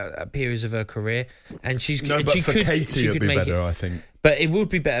 at periods of her career, and she's no. But for Katie, it'd be better, I think. But it would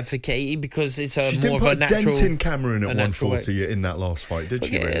be better for Katie because it's she more of a natural. She didn't put a dent in Cameron at 140 in that last fight, did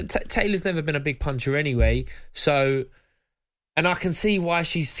she? Yeah, Taylor's never been a big puncher anyway, so. And I can see why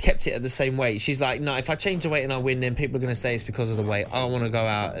she's kept it at the same weight. She's like, no, if I change the weight and I win, then people are going to say it's because of the weight. I want to go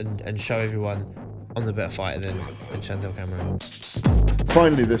out and show everyone I'm the better fighter than Chantel Cameron.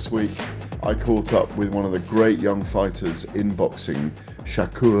 Finally this week, I caught up with one of the great young fighters in boxing,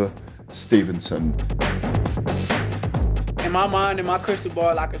 Shakur Stevenson. In my mind, in my crystal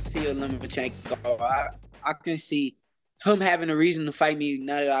ball, I can see a Lomachenko. I can see him having a reason to fight me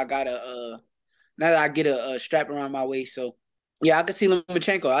now that I get a strap around my waist. So yeah, I could see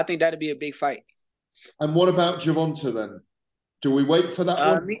Lomachenko. I think that'd be a big fight. And what about Gervonta then? Do we wait for that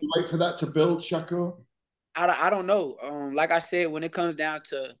one? Do we wait for that to build, Shakur? I don't know. Like I said, when it comes down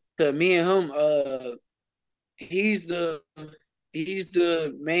to me and him, he's the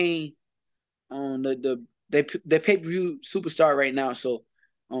main the pay-per-view superstar right now. So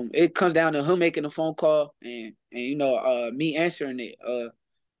it comes down to him making a phone call and me answering it.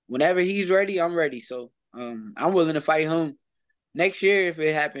 Whenever he's ready, I'm ready. So I'm willing to fight him next year if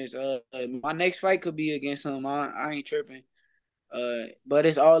it happens. My next fight could be against him. I ain't tripping. But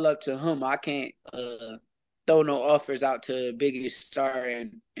it's all up to him. I can't throw no offers out to the biggest star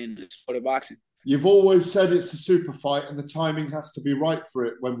in the sport of boxing. You've always said it's a super fight and the timing has to be right for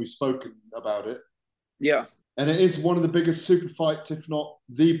it when we've spoken about it. Yeah. And it is one of the biggest super fights, if not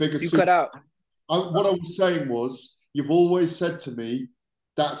the biggest. You cut out. What I was saying was, you've always said to me,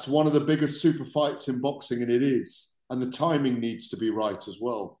 that's one of the biggest super fights in boxing, and it is. And the timing needs to be right as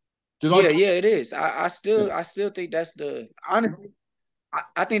well. Yeah, it is. I still think that's honestly,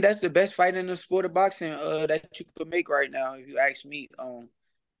 I think that's the best fight in the sport of boxing that you could make right now, if you ask me.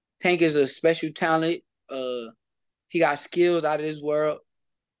 Tank is a special talent. He got skills out of this world.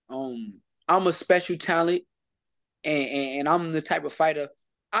 I'm a special talent, and I'm the type of fighter.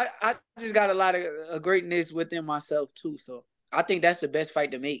 I just got a lot of greatness within myself too. So I think that's the best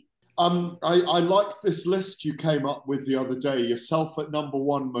fight to make. I liked this list you came up with the other day. Yourself at number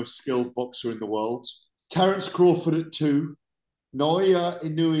 1 most skilled boxer in the world. Terence Crawford at 2. Naoya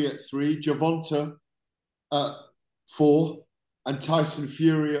Inoue at 3. Gervonta at 4. And Tyson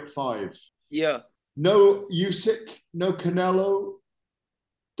Fury at 5. Yeah. No Usyk, no Canelo.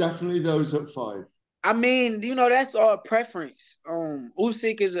 Definitely those at 5. I mean, that's all preference.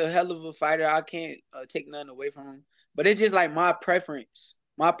 Usyk is a hell of a fighter. I can't take nothing away from him. But it's just like my preference.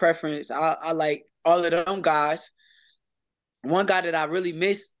 My preference. I like all of them guys. One guy that I really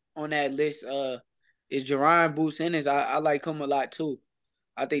miss on that list is Jerron Boots Ennis. I like him a lot too.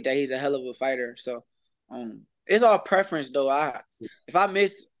 I think that he's a hell of a fighter. So it's all preference though. If I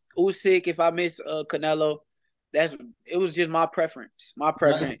miss Usyk, if I miss Canelo, it was just my preference. My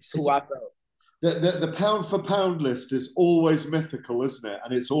preference, who I felt. The pound for pound list is always mythical, isn't it?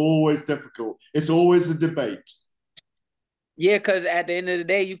 And it's always difficult. It's always a debate. Yeah, because at the end of the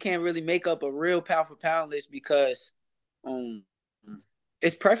day, you can't really make up a real pound for pound list because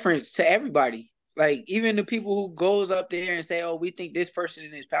it's preference to everybody. Like even the people who goes up there and say, "Oh, we think this person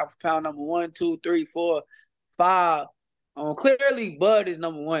is pound for pound number 1, 2, 3, 4, 5." Clearly, Bud is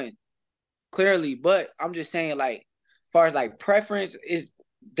number 1. Clearly, but I'm just saying, like, as far as like preference is,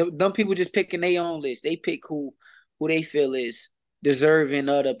 them people just picking their own list. They pick who they feel is deserving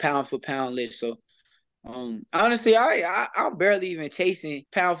of the pound for pound list. So, honestly, I'm barely even chasing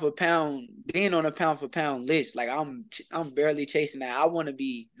pound for pound, being on a pound for pound list. Like I'm barely chasing that. I want to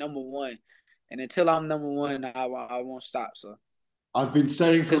be number 1, and until I'm number 1, I won't stop. So, I've been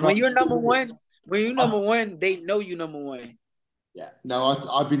saying because when you're number 1, they know you number 1. Yeah, no,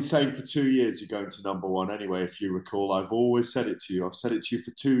 I've been saying for 2 years you're going to number 1 anyway. If you recall, I've always said it to you. I've said it to you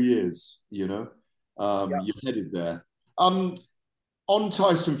for 2 years. You're headed there. On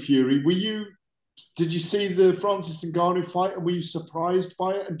Tyson Fury, did you see the Francis Ngannou fight, and were you surprised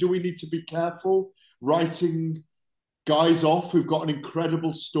by it? And do we need to be careful writing guys off who've got an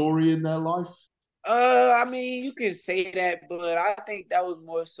incredible story in their life? I mean, you can say that, but I think that was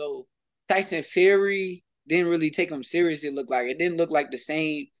more so Tyson Fury didn't really take him serious. It didn't look like the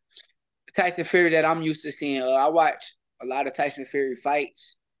same Tyson Fury that I'm used to seeing. I watch a lot of Tyson Fury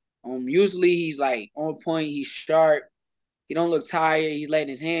fights. Usually he's like on point. He's sharp. He don't look tired. He's letting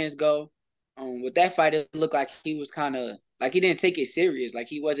his hands go. With that fight, it looked like he was kind of like he didn't take it serious. Like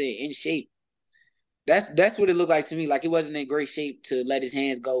he wasn't in shape. That's what it looked like to me. Like he wasn't in great shape to let his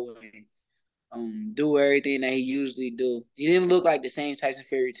hands go and do everything that he usually do. He didn't look like the same Tyson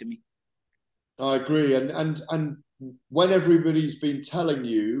Fury to me. I agree, and when everybody's been telling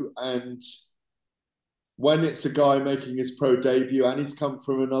you, and when it's a guy making his pro debut and he's come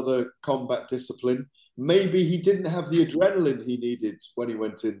from another combat discipline, maybe he didn't have the adrenaline he needed when he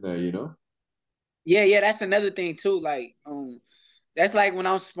went in there, Yeah, that's another thing too. Like, that's like when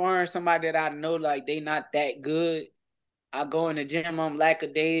I'm sparring somebody that I know like they not that good. I go in the gym, I'm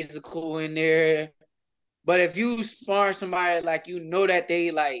lackadaisical in there. But if you spar somebody like that they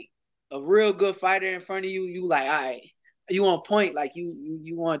like a real good fighter in front of you, you like, all right, you on point, like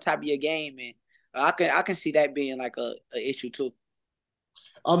you on top of your game, and I can see that being like a issue too.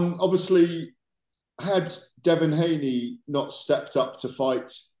 Obviously, had Devin Haney not stepped up to fight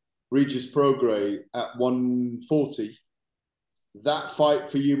Regis Prograis at 140, that fight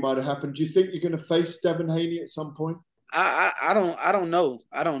for you might have happened. Do you think you're going to face Devin Haney at some point? I don't know.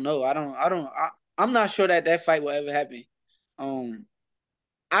 I'm not sure that fight will ever happen.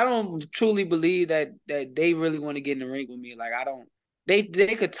 I don't truly believe that they really want to get in the ring with me. Like, I don't. They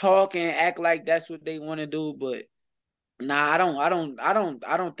could talk and act like that's what they want to do, but nah, I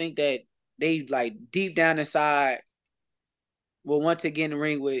don't think that they, like, deep down inside will want to get in the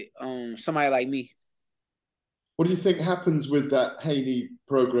ring with somebody like me. What do you think happens with that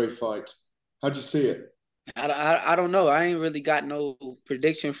Haney-Prograis fight? How do you see it? I don't know. I ain't really got no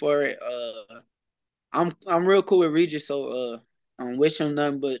prediction for it. I'm real cool with Regis, so I wish him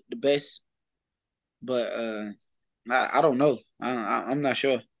nothing but the best. But I don't know. I'm not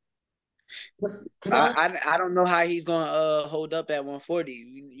sure. I don't know how he's gonna hold up at 140.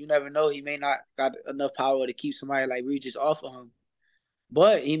 You never know. He may not got enough power to keep somebody like Regis off of him,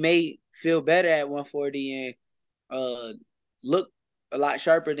 but he may feel better at 140 and look a lot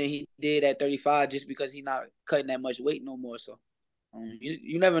sharper than he did at 35, just because he's not cutting that much weight no more. So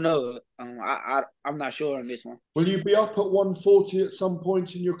you never know. I'm not sure on this one. Will you be up at 140 at some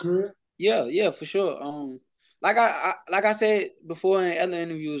point in your career? Yeah, for sure. Like I said before in other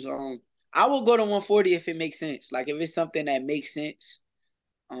interviews, I will go to 140 if it makes sense. Like, if it's something that makes sense,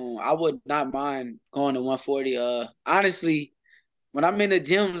 I would not mind going to 140. Honestly, when I'm in the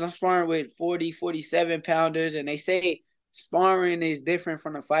gyms, I'm sparring with 40, 47 pounders, and they say sparring is different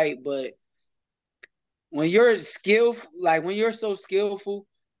from the fight, but when you're skillful, like when you're so skillful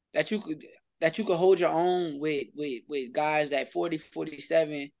that you could hold your own with guys at 40,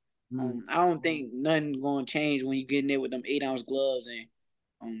 47, I don't think nothing going to change when you get in there with them 8-ounce gloves and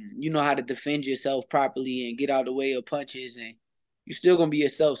you know how to defend yourself properly and get out of the way of punches, and you're still gonna be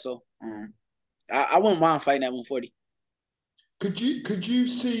yourself. So I wouldn't mind fighting at 140. Could you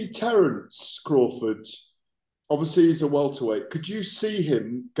see Terence Crawford? Obviously, he's a welterweight. Could you see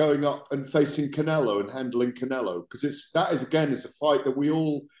him going up and facing Canelo and handling Canelo? Because that is a fight that we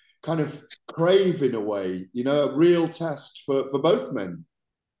all kind of crave in a way. You know, a real test for both men.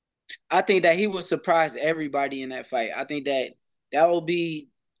 I think that he will surprise everybody in that fight. I think that will be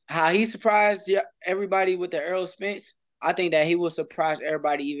how he surprised everybody with the Errol Spence. I think that he will surprise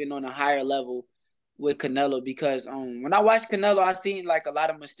everybody even on a higher level with Canelo, because when I watched Canelo, I seen like a lot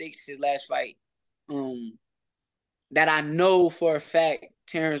of mistakes his last fight that I know for a fact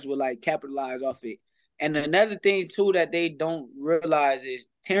Terence would like capitalize off it. And another thing too that they don't realize is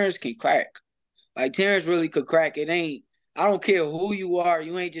Terence can crack. Like, Terence really could crack. It ain't, I don't care who you are,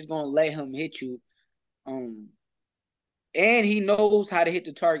 you ain't just gonna let him hit you. And he knows how to hit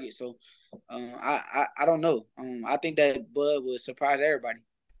the target. So I don't know. I think that Bud would surprise everybody.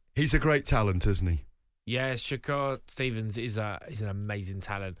 He's a great talent, isn't he? Yeah, Shakur Stevens is an amazing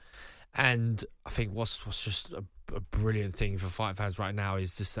talent. And I think what's just a brilliant thing for fight fans right now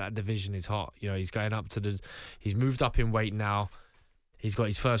is just that division is hot. You know, he's going up to he's moved up in weight now. He's got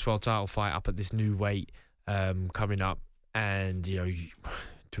his first world title fight up at this new weight coming up. And, you know,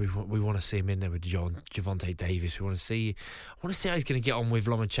 we want to see him in there with Gervonta Davis. I want to see how he's going to get on with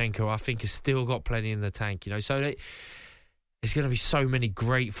Lomachenko. I think he's still got plenty in the tank, you know. So there's going to be so many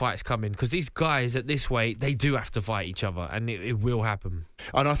great fights coming, because these guys at this weight, they do have to fight each other, and it will happen.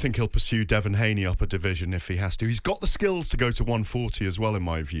 And I think he'll pursue Devin Haney up a division if he has to. He's got the skills to go to 140 as well, in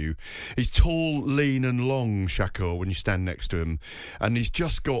my view. He's tall, lean and long, Shakur, when you stand next to him. And he's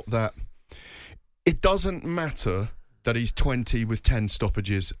just got that... It doesn't matter that he's 20 with 10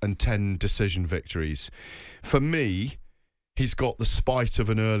 stoppages and 10 decision victories. For me, he's got the spite of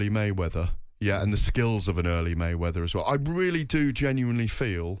an early Mayweather, and the skills of an early Mayweather as well. I really do genuinely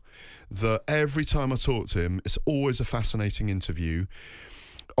feel that every time I talk to him, it's always a fascinating interview.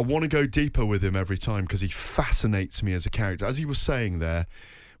 I want to go deeper with him every time because he fascinates me as a character. As he was saying there,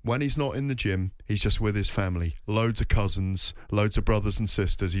 when he's not in the gym, he's just with his family. Loads of cousins, loads of brothers and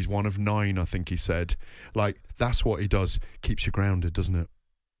sisters. He's one of 9, I think he said. Like, that's what he does. Keeps you grounded, doesn't it?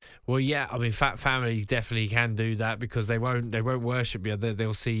 Well, yeah, I mean, fat family definitely can do that, because they won't worship you.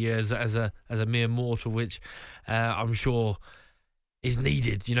 They'll see you as a mere mortal, which I'm sure is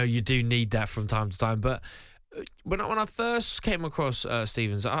needed. You know, you do need that from time to time. But when I first came across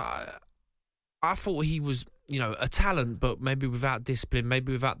Stevens, I thought he was, you know, a talent, but maybe without discipline,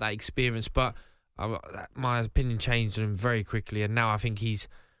 maybe without that experience. But my opinion changed on him very quickly, and now I think he's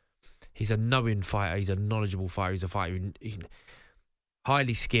a knowing fighter. He's a knowledgeable fighter. He's a fighter who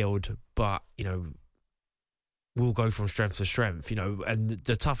highly skilled, but, you know, will go from strength to strength, you know, and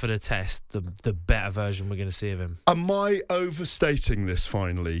the tougher the test, the better version we're going to see of him. Am I overstating this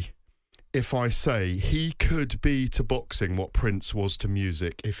finally if I say he could be to boxing what Prince was to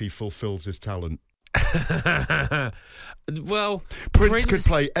music if he fulfills his talent? Well, Prince could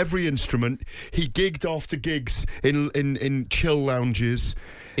play every instrument. He gigged after gigs in chill lounges.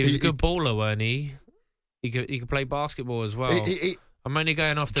 He was a good baller, weren't he? He could play basketball as well. I'm only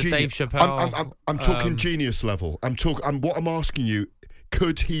going off the Dave Chappelle. I'm talking genius level. What I'm asking you,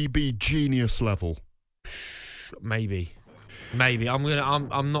 could he be genius level? Maybe.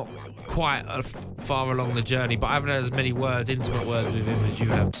 I'm not quite far along the journey, but I haven't had as many intimate words with him as you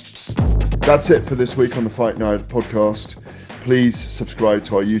have. That's it for this week on the Fight Night podcast. Please subscribe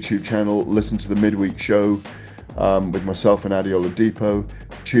to our YouTube channel. Listen to the midweek show with myself and Adeola Depot.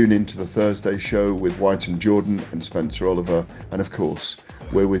 Tune into the Thursday show with White and Jordan and Spencer Oliver. And of course,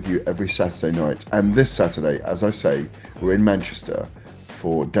 we're with you every Saturday night. And this Saturday, as I say, we're in Manchester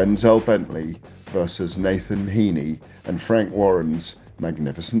for Denzel Bentley versus Nathan Heaney and Frank Warren's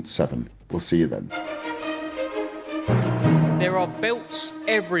Magnificent Seven. We'll see you then. There are belts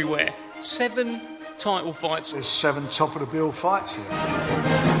everywhere. 7 title fights. There's 7 top-of-the-bill fights here.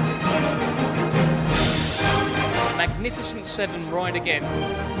 Magnificent Seven ride again.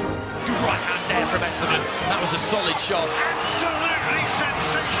 Good right hand there from Exeter. That was a solid shot. Absolutely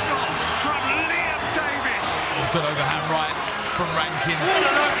sensational from Liam Davis. Good overhand right from Rankin. What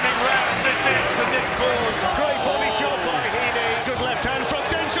an opening round this is for Nick Ford. Great body shot by Heaney. Good left hand from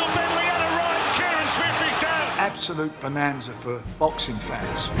Denzel Bentley and a right. Kieran Swift is down. Absolute bonanza for boxing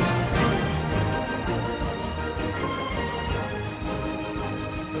fans.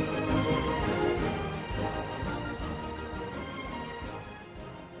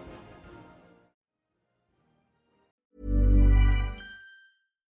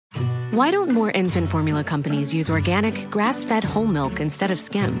 Why don't more infant formula companies use organic, grass-fed whole milk instead of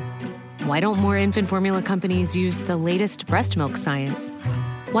skim? Why don't more infant formula companies use the latest breast milk science?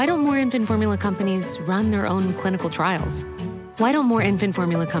 Why don't more infant formula companies run their own clinical trials? Why don't more infant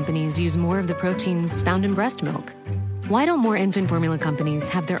formula companies use more of the proteins found in breast milk? Why don't more infant formula companies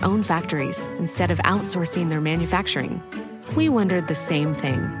have their own factories instead of outsourcing their manufacturing? We wondered the same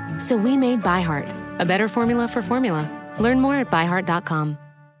thing. So we made ByHeart, a better formula for formula. Learn more at byheart.com.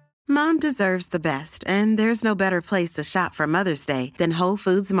 Mom deserves the best, and there's no better place to shop for Mother's Day than Whole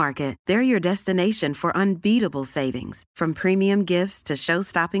Foods Market. They're your destination for unbeatable savings, from premium gifts to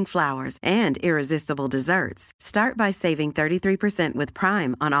show-stopping flowers and irresistible desserts. Start by saving 33% with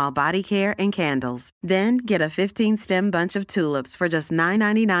Prime on all body care and candles. Then get a 15-stem bunch of tulips for just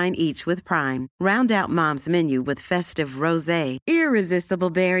 $9.99 each with Prime. Round out Mom's menu with festive rosé, irresistible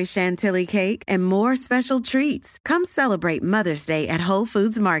berry chantilly cake, and more special treats. Come celebrate Mother's Day at Whole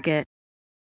Foods Market.